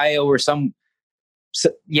was, Ohio or so,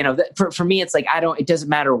 you know, for me, it's like, it doesn't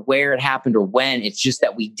matter where it happened or when. It's just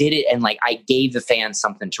that we did it. And like, I gave the fans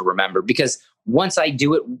something to remember, because once I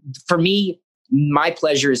do it, for me, my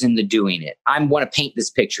pleasure is in the doing it. I want to paint this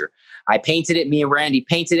picture. I painted it. Me and Randy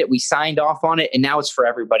painted it. We signed off on it. And now it's for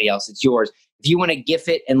everybody else. It's yours. If you want to GIF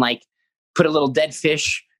it and like put a little dead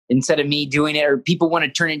fish instead of me doing it, or people want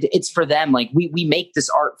to turn it into, it's for them. Like we make this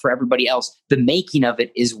art for everybody else. The making of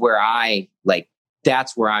it is where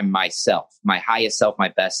that's where I'm myself, my highest self, my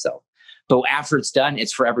best self. But after it's done,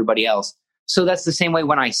 it's for everybody else. So that's the same way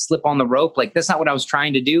when I slip on the rope, like that's not what I was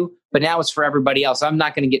trying to do, but now it's for everybody else. I'm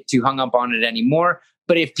not going to get too hung up on it anymore.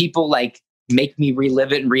 But if people like make me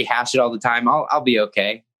relive it and rehash it all the time, I'll be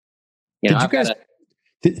okay.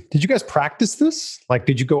 Did you guys practice this? Like,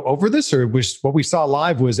 did you go over this, or was what we saw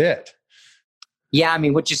live was it? Yeah, I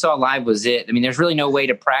mean, what you saw live was it. I mean, there's really no way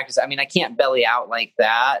to practice. I mean, I can't belly out like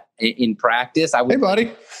that in practice. Hey,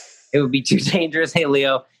 buddy. It would be too dangerous. Hey,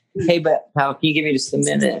 Leo. Hey, pal, can you give me just a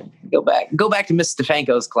minute? Go back to Miss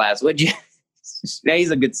Stefanko's class, would you? Yeah,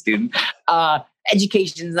 he's a good student.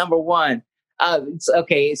 Education's number one. It's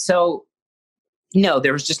okay. So no,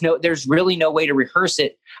 there's really no way to rehearse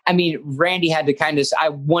it. I mean, Randy had to I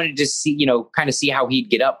wanted to see, see how he'd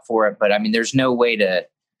get up for it. But I mean, there's no way to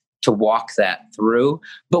walk that through.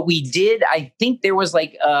 But we did, I think there was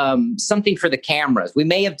like something for the cameras. We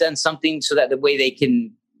may have done something so that the way they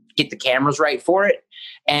can get the cameras right for it.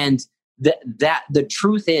 And the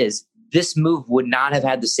truth is, this move would not have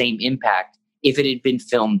had the same impact if it had been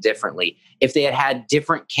filmed differently, if they had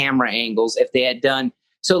different camera angles, if they had done.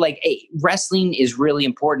 So like wrestling is really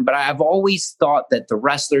important, but I've always thought that the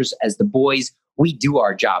wrestlers, as the boys, we do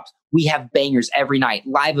our jobs. We have bangers every night,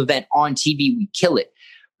 live event on TV, we kill it.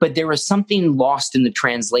 But there was something lost in the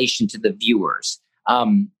translation to the viewers.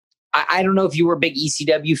 I don't know if you were a big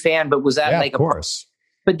ECW fan, but was that like of course.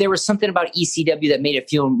 But there was something about ECW that made it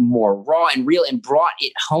feel more raw and real and brought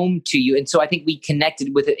it home to you. And so I think we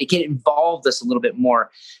connected with it. It involved us a little bit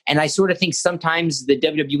more. And I sort of think sometimes the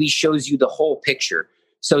WWE shows you the whole picture.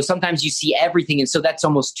 So sometimes you see everything. And so that's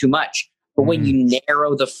almost too much. But when you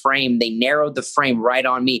narrow the frame, they narrowed the frame right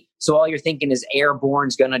on me. So all you're thinking is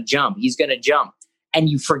Airborne's going to jump. He's going to jump.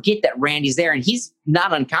 And you forget that Randy's there and he's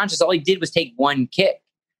not unconscious. All he did was take one kick.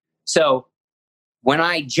 So when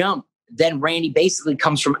I jump, then Randy basically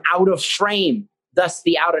comes from out of frame, thus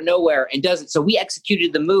the out of nowhere, and does it. So we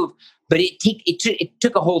executed the move, but it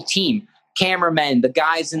took a whole team, cameramen, the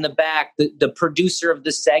guys in the back, the producer of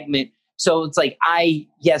the segment. So it's like, I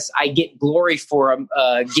get glory for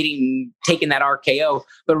taking that RKO,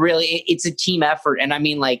 but really it's a team effort. And I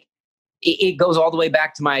mean, like it goes all the way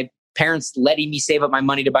back to my parents letting me save up my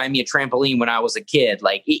money to buy me a trampoline when I was a kid.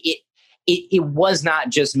 Like it was not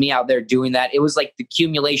just me out there doing that. It was like the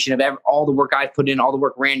accumulation of all the work I've put in, all the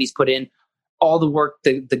work Randy's put in, all the work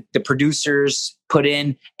the producers put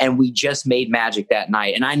in, and we just made magic that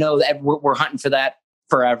night. And I know that we're hunting for that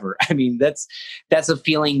forever. I mean, that's a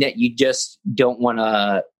feeling that you just don't want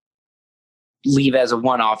to leave as a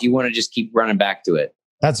one-off. You want to just keep running back to it.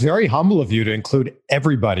 That's very humble of you to include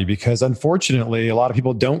everybody, because unfortunately, a lot of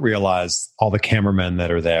people don't realize all the cameramen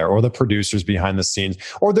that are there, or the producers behind the scenes,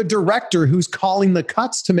 or the director who's calling the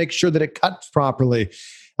cuts to make sure that it cuts properly.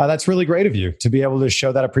 That's really great of you to be able to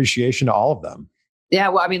show that appreciation to all of them. Yeah,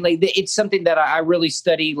 well, I mean, like it's something that I really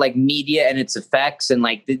study, like media and its effects, and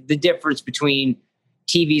like the difference between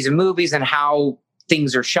TVs and movies and how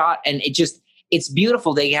things are shot. And it's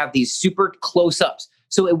beautiful. They have these super close-ups.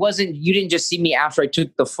 So you didn't just see me after I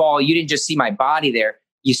took the fall. You didn't just see my body there.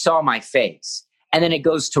 You saw my face. And then it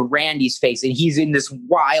goes to Randy's face, and he's in this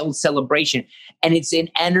wild celebration. And it's an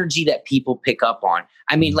energy that people pick up on.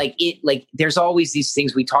 I mean, there's always these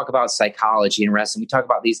things. We talk about psychology in wrestling. We talk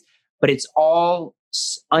about these, but it's all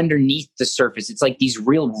underneath the surface. It's like these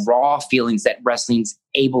real raw feelings that wrestling's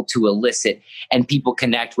able to elicit and people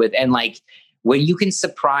connect with. And like when you can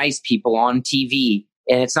surprise people on TV,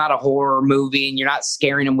 and it's not a horror movie and you're not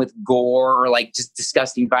scaring them with gore or like just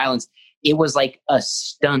disgusting violence. It was like a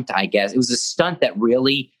stunt, I guess. It was a stunt that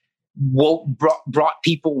really brought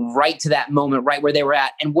people right to that moment, right where they were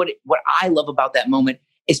at. And what I love about that moment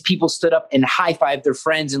is people stood up and high-fived their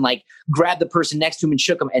friends and like grabbed the person next to them and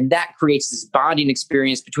shook them. And that creates this bonding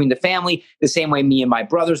experience between the family, the same way me and my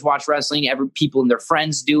brothers watch wrestling. People and their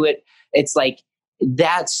friends do it. It's like,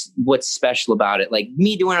 that's what's special about it. Like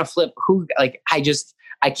me doing a flip,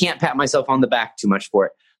 I can't pat myself on the back too much for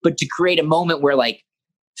it. But to create a moment where like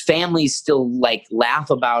families still like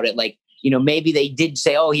laugh about it, like, you know, maybe they did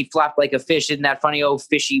say, oh, he flopped like a fish. Isn't that funny? Oh,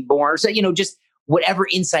 fishy born. So, you know, just whatever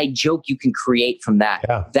inside joke you can create from that.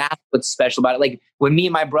 Yeah. That's what's special about it. Like when me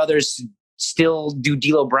and my brothers still do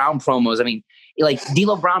D'Lo Brown promos. I mean, like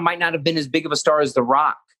D'Lo Brown might not have been as big of a star as The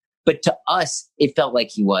Rock, but to us, it felt like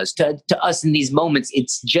he was. To us in these moments,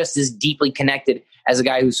 it's just as deeply connected as a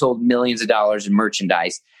guy who sold millions of dollars in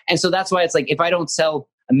merchandise. And so that's why it's like, if I don't sell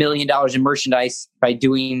 $1 million in merchandise by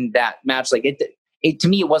doing that match, like it to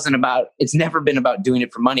me, it's never been about doing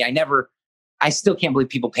it for money. I still can't believe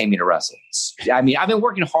people pay me to wrestle. I mean, I've been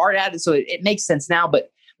working hard at it, so it makes sense now,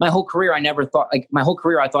 but my whole career, I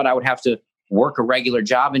thought I would have to work a regular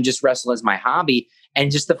job and just wrestle as my hobby.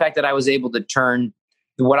 And just the fact that I was able to turn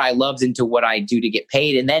what I loved into what I do to get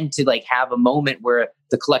paid. And then to like have a moment where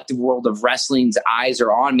the collective world of wrestling's eyes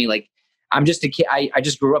are on me. Like I'm just a kid. I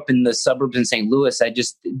just grew up in the suburbs in St. Louis.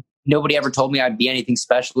 Nobody ever told me I'd be anything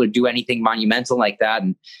special or do anything monumental like that.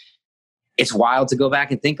 And it's wild to go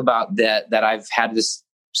back and think about that I've had this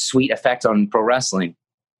sweet effect on pro wrestling.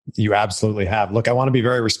 You absolutely have. Look, I want to be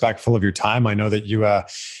very respectful of your time. I know that you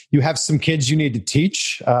have some kids you need to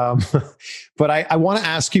teach, but I want to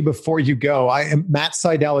ask you before you go. Matt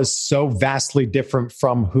Sydal is so vastly different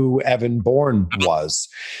from who Evan Bourne was.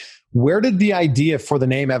 Where did the idea for the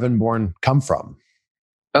name Evan Bourne come from?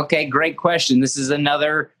 Okay, great question. This is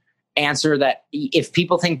another answer that if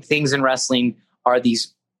people think things in wrestling are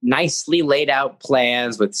these nicely laid out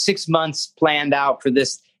plans with 6 months planned out for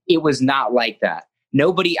this, it was not like that.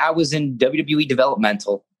 I was in WWE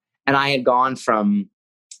developmental, and I had gone from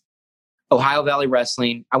Ohio Valley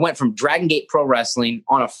Wrestling. I went from Dragon Gate Pro Wrestling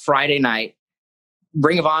on a Friday night,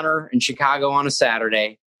 Ring of Honor in Chicago on a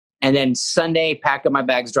Saturday, and then Sunday, pack up my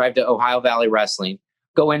bags, drive to Ohio Valley Wrestling.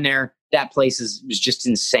 Go in there. That place was just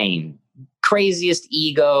insane. Craziest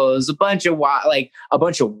egos, a bunch of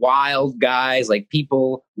wild guys, like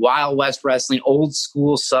people, Wild West Wrestling, old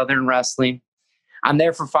school Southern wrestling. I'm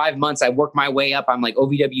there for 5 months. I work my way up. I'm like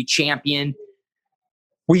OVW champion.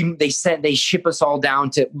 They ship us all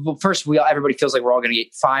down to, first everybody feels like we're all going to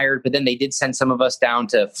get fired, but then they did send some of us down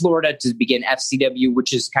to Florida to begin FCW,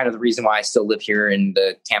 which is kind of the reason why I still live here in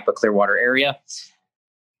the Tampa Clearwater area.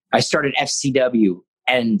 I started FCW,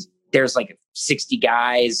 and there's like 60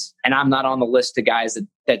 guys, and I'm not on the list of guys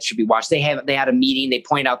that should be watched. They had a meeting. They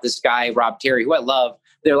point out this guy, Rob Terry, who I love.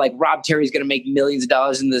 They're like, Rob Terry's going to make millions of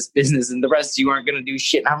dollars in this business, and the rest of you aren't going to do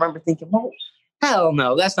shit. And I remember thinking, well, hell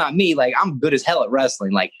no, that's not me. Like, I'm good as hell at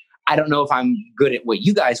wrestling. Like, I don't know if I'm good at what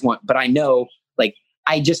you guys want, but I know, like,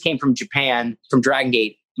 I just came from Japan, from Dragon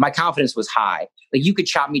Gate. My confidence was high. Like, you could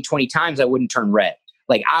chop me 20 times, I wouldn't turn red.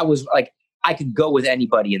 Like, I could go with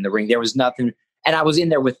anybody in the ring. There was nothing. And I was in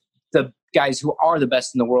there with the guys who are the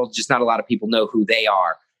best in the world. Just not a lot of people know who they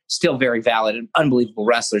are. Still very valid and unbelievable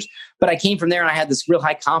wrestlers. But I came from there and I had this real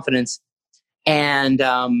high confidence. And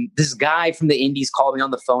this guy from the Indies called me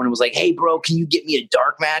on the phone and was like, hey, bro, can you get me a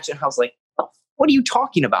dark match? And I was like, oh, what are you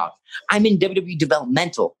talking about? I'm in WWE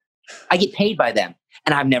developmental. I get paid by them.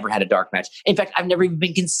 And I've never had a dark match. In fact, I've never even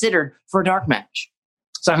been considered for a dark match.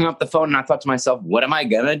 So I hung up the phone and I thought to myself, what am I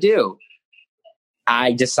going to do?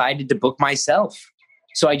 I decided to book myself.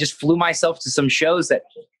 So I just flew myself to some shows that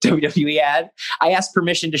WWE had. I asked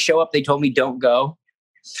permission to show up. They told me don't go.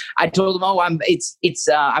 I told him,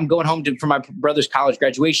 I'm going home for my brother's college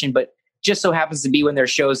graduation, but just so happens to be when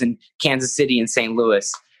there's shows in Kansas City and St.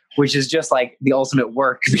 Louis, which is just like the ultimate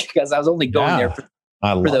work because I was only going there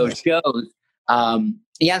for those shows.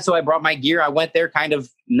 So I brought my gear. I went there kind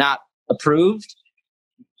of not approved.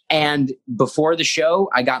 And before the show,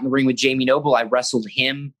 I got in the ring with Jamie Noble. I wrestled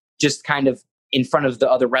him just kind of in front of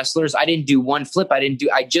the other wrestlers. I didn't do one flip. I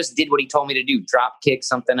just did what he told me to do. Drop kick,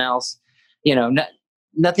 something else,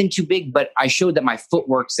 nothing too big, but I showed that my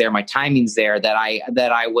footwork's there, my timing's there, that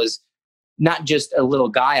I was not just a little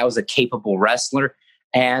guy, I was a capable wrestler.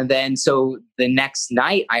 And then so the next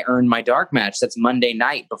night I earned my dark match. That's Monday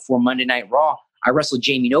night before Monday Night Raw. I wrestled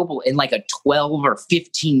Jamie Noble in like a 12 or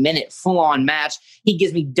 15 minute full on match. He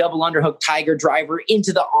gives me double underhook tiger driver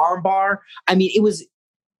into the arm bar. I mean, it was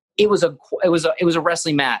a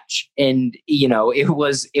wrestling match, and it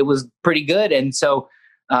was pretty good. And so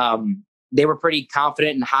they were pretty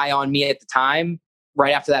confident and high on me at the time.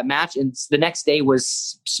 Right after that match, and the next day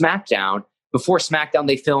was SmackDown. Before SmackDown,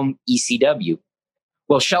 they filmed ECW.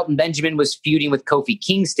 Well, Shelton Benjamin was feuding with Kofi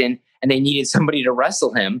Kingston, and they needed somebody to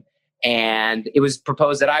wrestle him. And it was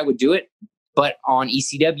proposed that I would do it, but on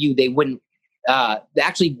ECW they wouldn't.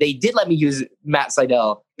 Actually, they did let me use Matt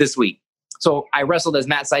Sydal this week. So I wrestled as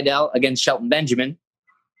Matt Sydal against Shelton Benjamin.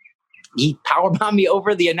 He powerbombed me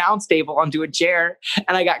over the announce table onto a chair,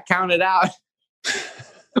 and I got counted out.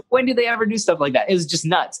 When did they ever do stuff like that? It was just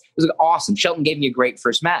nuts. It was awesome. Shelton gave me a great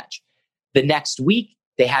first match. The next week,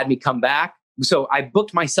 they had me come back. So I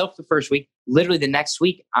booked myself the first week. Literally the next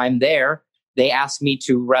week, I'm there. They asked me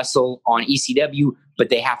to wrestle on ECW, but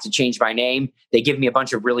they have to change my name. They give me a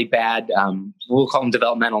bunch of really bad, we'll call them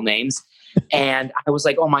developmental names. And I was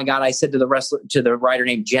like, oh my God, I said to the writer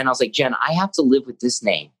named Jen, I was like, Jen, I have to live with this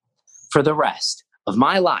name for the rest of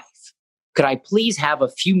my life. Could I please have a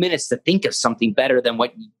few minutes to think of something better than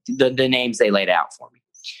what the names they laid out for me?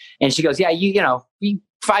 And she goes, yeah,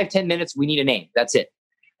 5-10 minutes, we need a name. That's it.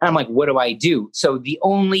 And I'm like, what do I do? So the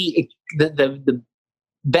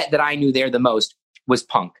bet that I knew there the most was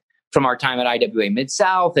Punk from our time at IWA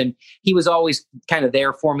Mid-South. And he was always kind of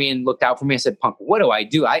there for me and looked out for me. I said, Punk, what do I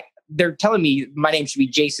do? They're telling me my name should be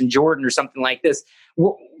Jason Jordan or something like this.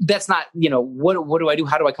 Well, that's not, what do I do?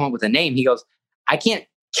 How do I come up with a name? He goes, I can't.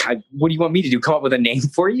 What do you want me to do? Come up with a name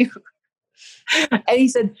for you? And he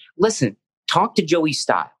said, listen, talk to Joey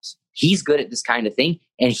Styles. He's good at this kind of thing.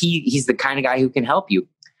 And he's the kind of guy who can help you.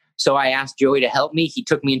 So I asked Joey to help me. He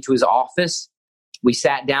took me into his office. We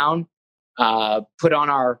sat down, put on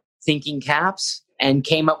our thinking caps, and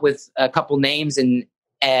came up with a couple names. And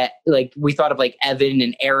we thought of like Evan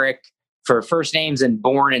and Eric for first names, and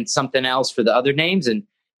Bourne and something else for the other names. And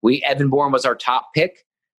Evan Bourne was our top pick.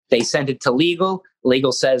 They sent it to Legal.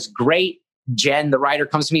 Legal says, great. Jen, the writer,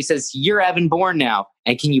 comes to me and says, you're Evan Bourne now.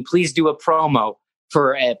 And can you please do a promo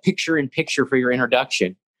for a picture-in-picture for your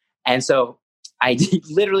introduction? And so I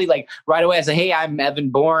literally right away, I said, hey, I'm Evan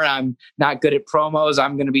Bourne. I'm not good at promos.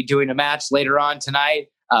 I'm going to be doing a match later on tonight.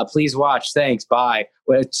 Please watch. Thanks. Bye.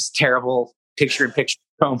 Well, it's just terrible picture-in-picture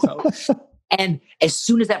promo. And as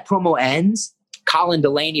soon as that promo ends, Colin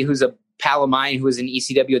Delaney, who's a pal of mine who was in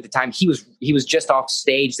ECW at the time, he was just off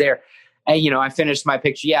stage there. And, I finished my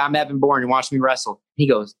picture. Yeah, I'm Evan Bourne, and watch me wrestle. He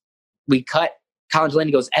goes, we cut. Colin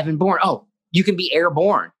Delaney goes, Evan Bourne. Oh, you can be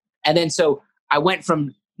Airborne. And then so I went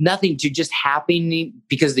from nothing to just happening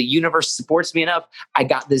because the universe supports me enough. I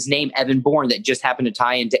got this name Evan Bourne that just happened to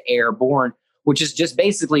tie into Airborne, which is just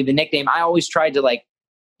basically the nickname. I always tried to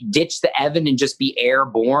ditch the Evan and just be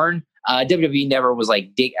Airborne. WWE never was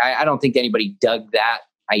I don't think anybody dug that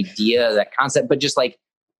idea, that concept, but just I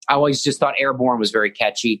always just thought Airborne was very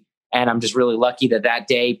catchy. And I'm just really lucky that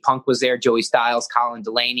day Punk was there, Joey Styles, Colin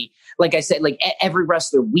Delaney. Like I said, every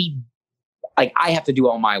wrestler, I have to do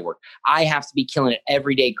all my work. I have to be killing it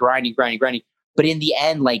every day, grinding. But in the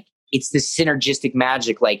end, it's this synergistic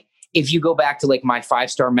magic. If you go back to my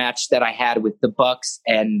 5-star match that I had with the Bucks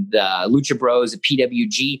and the Lucha Bros at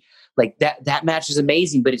PWG, that match is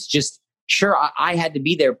amazing. But it's just, sure, I had to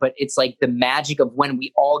be there, but it's the magic of when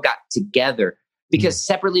we all got together. Because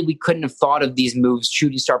separately, we couldn't have thought of these moves,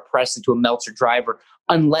 shooting star press into a Meltzer driver,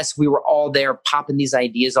 unless we were all there popping these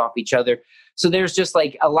ideas off each other. So there's just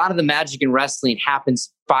a lot of the magic in wrestling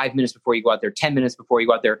happens 5 minutes before you go out there, 10 minutes before you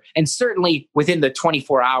go out there, and certainly within the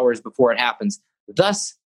 24 hours before it happens.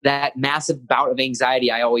 Thus, that massive bout of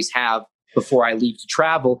anxiety I always have before I leave to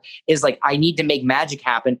travel is I need to make magic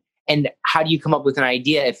happen. And how do you come up with an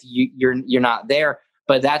idea if you're not there?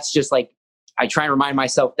 But that's just I try and remind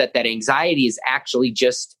myself that anxiety is actually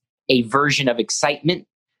just a version of excitement,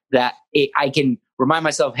 that I can remind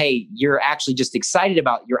myself, hey, you're actually just excited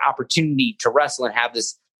about your opportunity to wrestle and have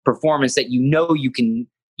this performance that you can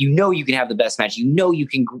have the best match. You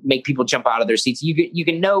can make people jump out of their seats.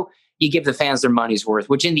 You give the fans their money's worth,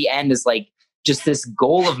 which in the end is like just this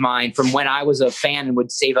goal of mine from when I was a fan and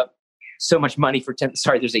would save up so much money for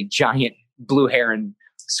sorry, there's a giant blue heron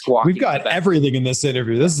squawking. We've got everything in this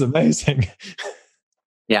interview. This is amazing.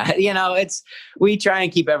 Yeah, we try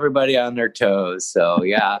and keep everybody on their toes. So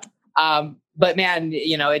yeah. But man,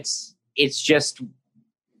 it's just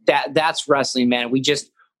that's wrestling, man.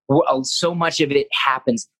 So much of it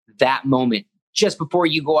happens that moment. Just before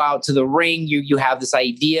you go out to the ring, you have this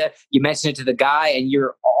idea, you mention it to the guy, and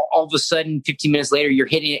you're all of a sudden 15 minutes later, you're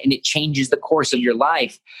hitting it and it changes the course of your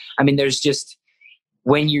life. I mean, there's just,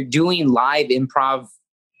 when you're doing live improv,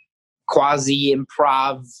 quasi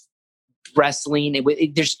improv wrestling,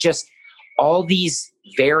 there's just all these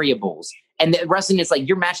variables. And the wrestling is like,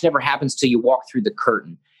 your match never happens till you walk through the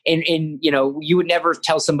curtain. And you would never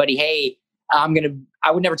tell somebody, hey, I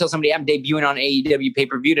would never tell somebody I'm debuting on AEW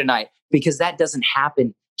pay-per-view tonight, because that doesn't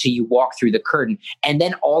happen till you walk through the curtain. And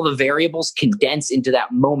then all the variables condense into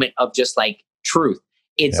that moment of just like truth.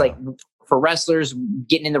 It's like, for wrestlers,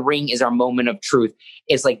 getting in the ring is our moment of truth.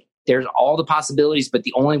 It's like, there's all the possibilities, but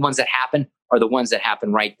the only ones that happen are the ones that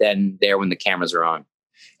happen right then and there when the cameras are on.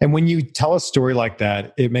 And when you tell a story like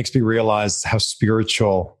that, it makes me realize how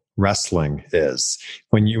spiritual wrestling is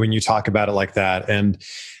when you talk about it like that. And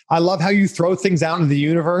I love how you throw things out into the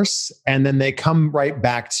universe and then they come right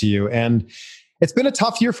back to you. And it's been a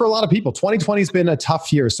tough year for a lot of people. 2020 has been a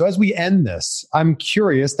tough year. So as we end this, I'm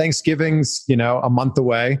curious, Thanksgiving's, a month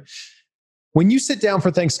away. When you sit down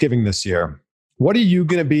for Thanksgiving this year, what are you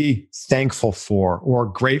going to be thankful for or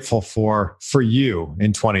grateful for you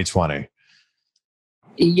in 2020?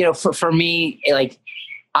 For me, like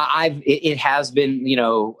it has been,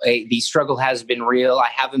 the struggle has been real. I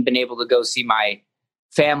haven't been able to go see my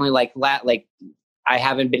family like I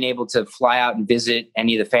haven't been able to fly out and visit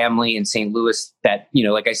any of the family in St. Louis that,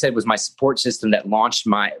 like I said, was my support system that launched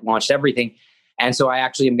everything. And so I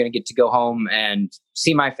actually am going to get to go home and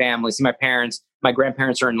see my family, see my parents. My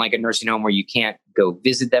grandparents are in like a nursing home where you can't go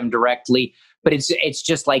visit them directly, but it's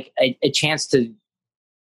just like a chance to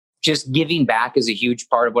just giving back is a huge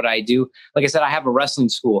part of what I do. Like I said, I have a wrestling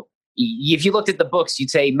school. If you looked at the books, you'd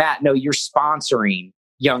say, Matt, no, you're sponsoring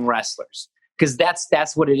young wrestlers. Because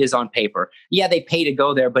that's what it is on paper. Yeah, they pay to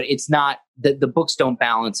go there, but it's not, the books don't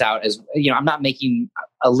balance out as, I'm not making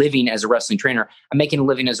a living as a wrestling trainer. I'm making a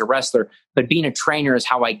living as a wrestler, but being a trainer is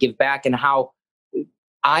how I give back, and how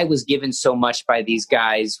I was given so much by these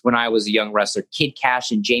guys when I was a young wrestler. Kid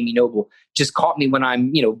Cash and Jamie Noble just caught me when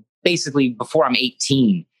I'm, basically before I'm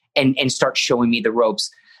 18 and start showing me the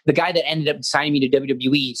ropes. The guy that ended up signing me to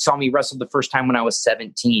WWE saw me wrestle the first time when I was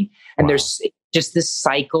 17. And there's just this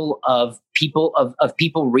cycle of people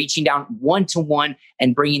reaching down one-to-one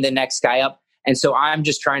and bringing the next guy up. And so I'm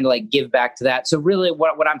just trying to like give back to that. So really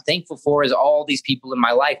what I'm thankful for is all these people in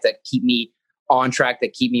my life that keep me on track,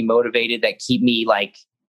 that keep me motivated, that keep me like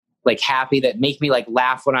happy, that make me like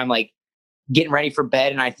laugh when I'm like getting ready for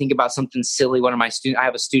bed and I think about something silly. I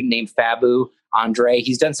have a student named Fabu Andre.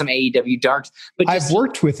 He's done some AEW darks, but I've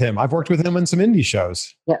worked with him on some indie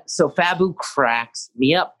shows. Yeah. So Fabu cracks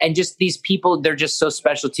me up, and just these people, they're just so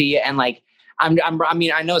special to you. And like, I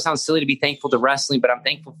know it sounds silly to be thankful to wrestling, but I'm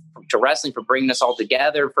thankful to wrestling for bringing us all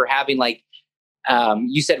together, for having like,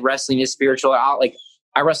 you said wrestling is spiritual.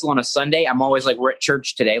 I wrestle on a Sunday. I'm always like, we're at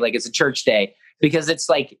church today. Like it's a church day, because it's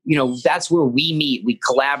like, that's where we meet, we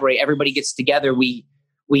collaborate, everybody gets together. We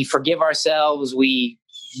forgive ourselves. It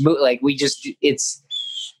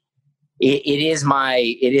is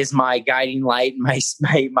my guiding light,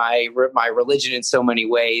 my religion in so many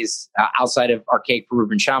ways, outside of archaic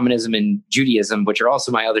Peruvian shamanism and Judaism, which are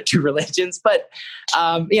also my other two religions. But,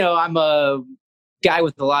 I'm a guy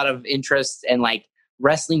with a lot of interests, and like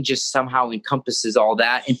wrestling just somehow encompasses all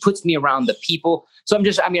that and puts me around the people. So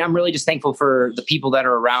I'm really just thankful for the people that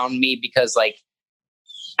are around me, because like,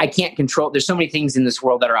 I can't control, there's so many things in this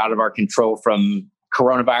world that are out of our control, from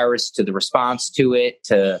coronavirus to the response to it,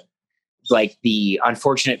 to like the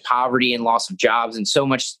unfortunate poverty and loss of jobs and so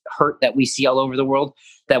much hurt that we see all over the world,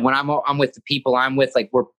 that when I'm with the people I'm with, like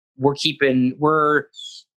we're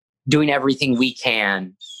doing everything we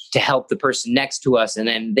can to help the person next to us, and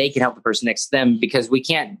then they can help the person next to them, because you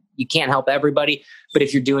can't help everybody, but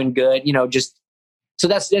if you're doing good, so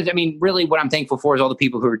that's, really what I'm thankful for is all the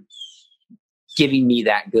people who are giving me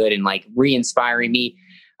that good and like re-inspiring me.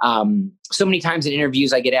 So many times in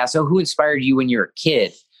interviews I get asked, who inspired you when you were a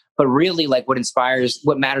kid? But really, like what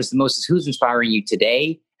matters the most is who's inspiring you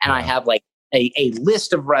today. And I have like a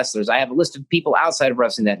list of wrestlers. I have a list of people outside of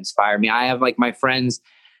wrestling that inspire me. I have like my friends,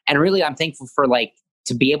 and really I'm thankful for like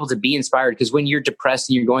to be able to be inspired, because when you're depressed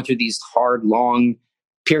and you're going through these hard, long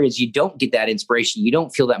periods, you don't get that inspiration. You don't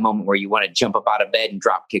feel that moment where you want to jump up out of bed and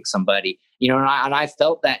drop kick somebody, and I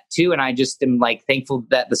felt that too. And I just am like thankful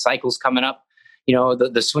that the cycle's coming up.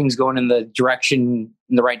 The swing's going in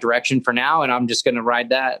the right direction for now. And I'm just going to ride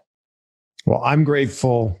that. Well, I'm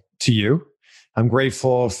grateful to you. I'm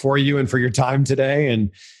grateful for you and for your time today.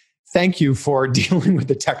 And thank you for dealing with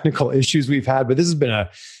the technical issues we've had. But this has been a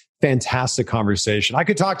fantastic conversation. I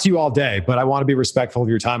could talk to you all day, but I want to be respectful of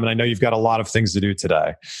your time. And I know you've got a lot of things to do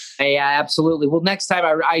today. Yeah, absolutely. Well, next time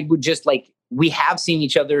I would just we have seen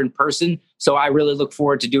each other in person. So I really look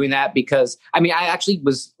forward to doing that, because I actually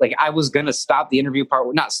was I was going to stop the interview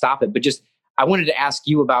part, not stop it, but just, I wanted to ask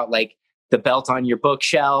you about the belt on your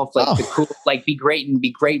bookshelf, the cool, be great and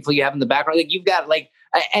be grateful you have in the background. You've got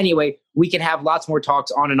anyway, we can have lots more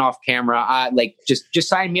talks on and off camera. Just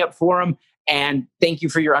sign me up for them. And thank you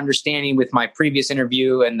for your understanding with my previous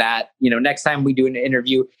interview, and that, next time we do an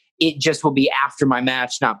interview, it just will be after my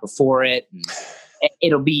match, not before it.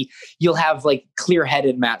 You'll have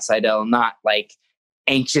clear-headed Matt Sydal, not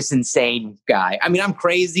anxious, insane guy. I'm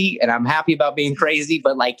crazy and I'm happy about being crazy,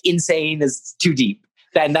 but insane is too deep.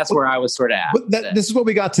 And that's where I was sort of at. But this is what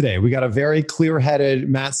we got today. We got a very clear-headed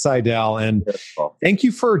Matt Sydal, and thank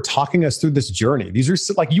you for talking us through this journey. These are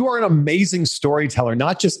you are an amazing storyteller,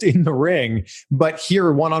 not just in the ring, but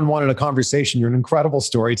here one-on-one in a conversation. You're an incredible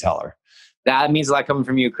storyteller. That means a lot coming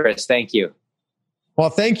from you, Chris. Thank you. Well,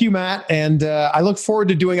 thank you, Matt. And I look forward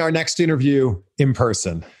to doing our next interview in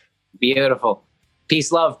person. Beautiful.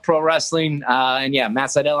 Peace, love, pro wrestling. And yeah, Matt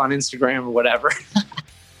Sydal on Instagram or whatever.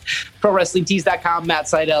 ProWrestlingTees.com, Matt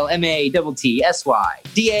Sydal,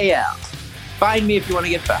 MATTSYDAL. Find me if you want to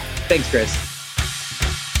get found. Thanks, Chris.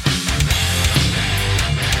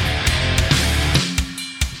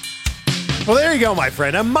 Well, there you go, my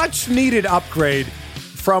friend. A much needed upgrade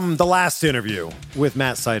from the last interview with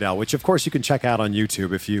Matt Sydal, which of course you can check out on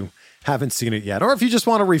YouTube if you haven't seen it yet, or if you just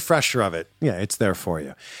want a refresher of it. Yeah, it's there for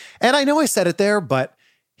you. And I know I said it there, but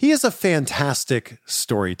he is a fantastic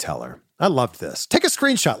storyteller. I loved this. Take a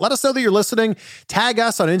screenshot. Let us know that you're listening. Tag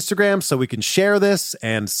us on Instagram so we can share this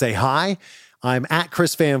and say hi. I'm at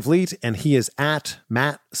Chris Van Vliet, and he is at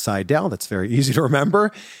Matt Sydal. That's very easy to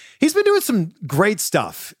remember. He's been doing some great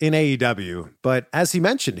stuff in AEW, but as he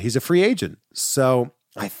mentioned, he's a free agent. So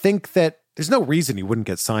I think that there's no reason he wouldn't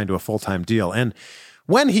get signed to a full-time deal. And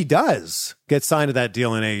when he does get signed to that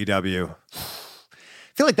deal in AEW,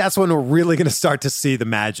 I feel like that's when we're really going to start to see the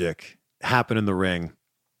magic happen in the ring,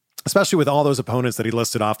 especially with all those opponents that he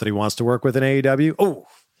listed off that he wants to work with in AEW. Oh,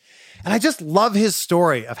 and I just love his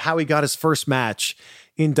story of how he got his first match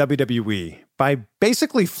in WWE by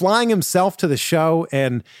basically flying himself to the show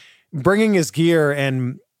and bringing his gear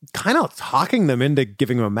and kind of talking them into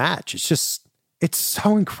giving him a match. It's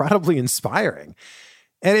so incredibly inspiring.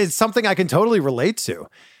 And it's something I can totally relate to.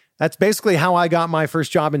 That's basically how I got my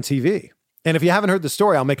first job in TV. And if you haven't heard the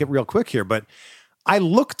story, I'll make it real quick here, but I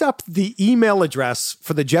looked up the email address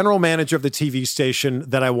for the general manager of the TV station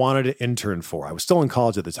that I wanted to intern for. I was still in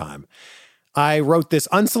college at the time. I wrote this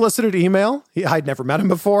unsolicited email. I'd never met him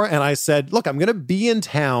before. And I said, look, I'm going to be in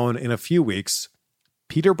town in a few weeks,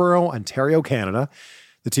 Peterborough, Ontario, Canada.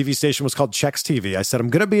 The TV station was called Chex TV. I said, I'm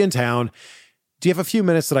going to be in town. Do you have a few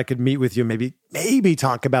minutes that I could meet with you? Maybe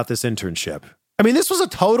talk about this internship. I mean, this was a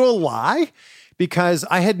total lie because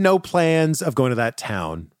I had no plans of going to that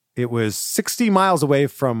town. It was 60 miles away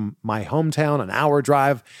from my hometown, an hour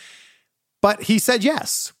drive. But he said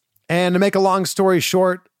yes. And to make a long story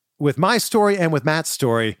short, with my story and with Matt's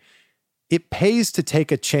story, it pays to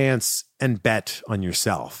take a chance and bet on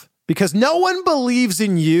yourself because no one believes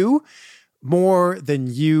in you more than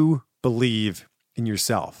you believe in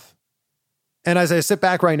yourself. And as I sit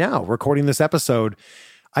back right now, recording this episode,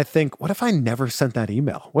 I think, what if I never sent that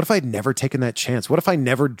email? What if I'd never taken that chance? What if I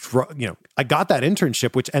never, I got that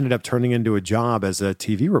internship, which ended up turning into a job as a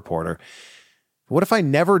TV reporter. What if I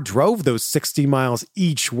never drove those 60 miles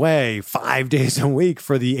each way 5 days a week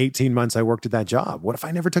for the 18 months I worked at that job? What if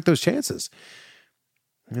I never took those chances?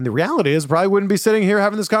 And the reality is, I probably wouldn't be sitting here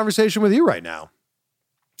having this conversation with you right now.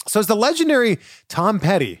 So as the legendary Tom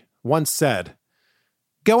Petty once said,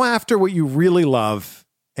 go after what you really love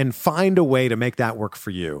and find a way to make that work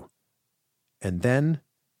for you. And then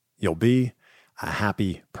you'll be a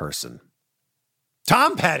happy person.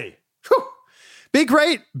 Tom Petty. Whew. Be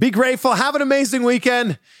great. Be grateful. Have an amazing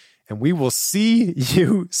weekend. And we will see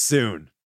you soon.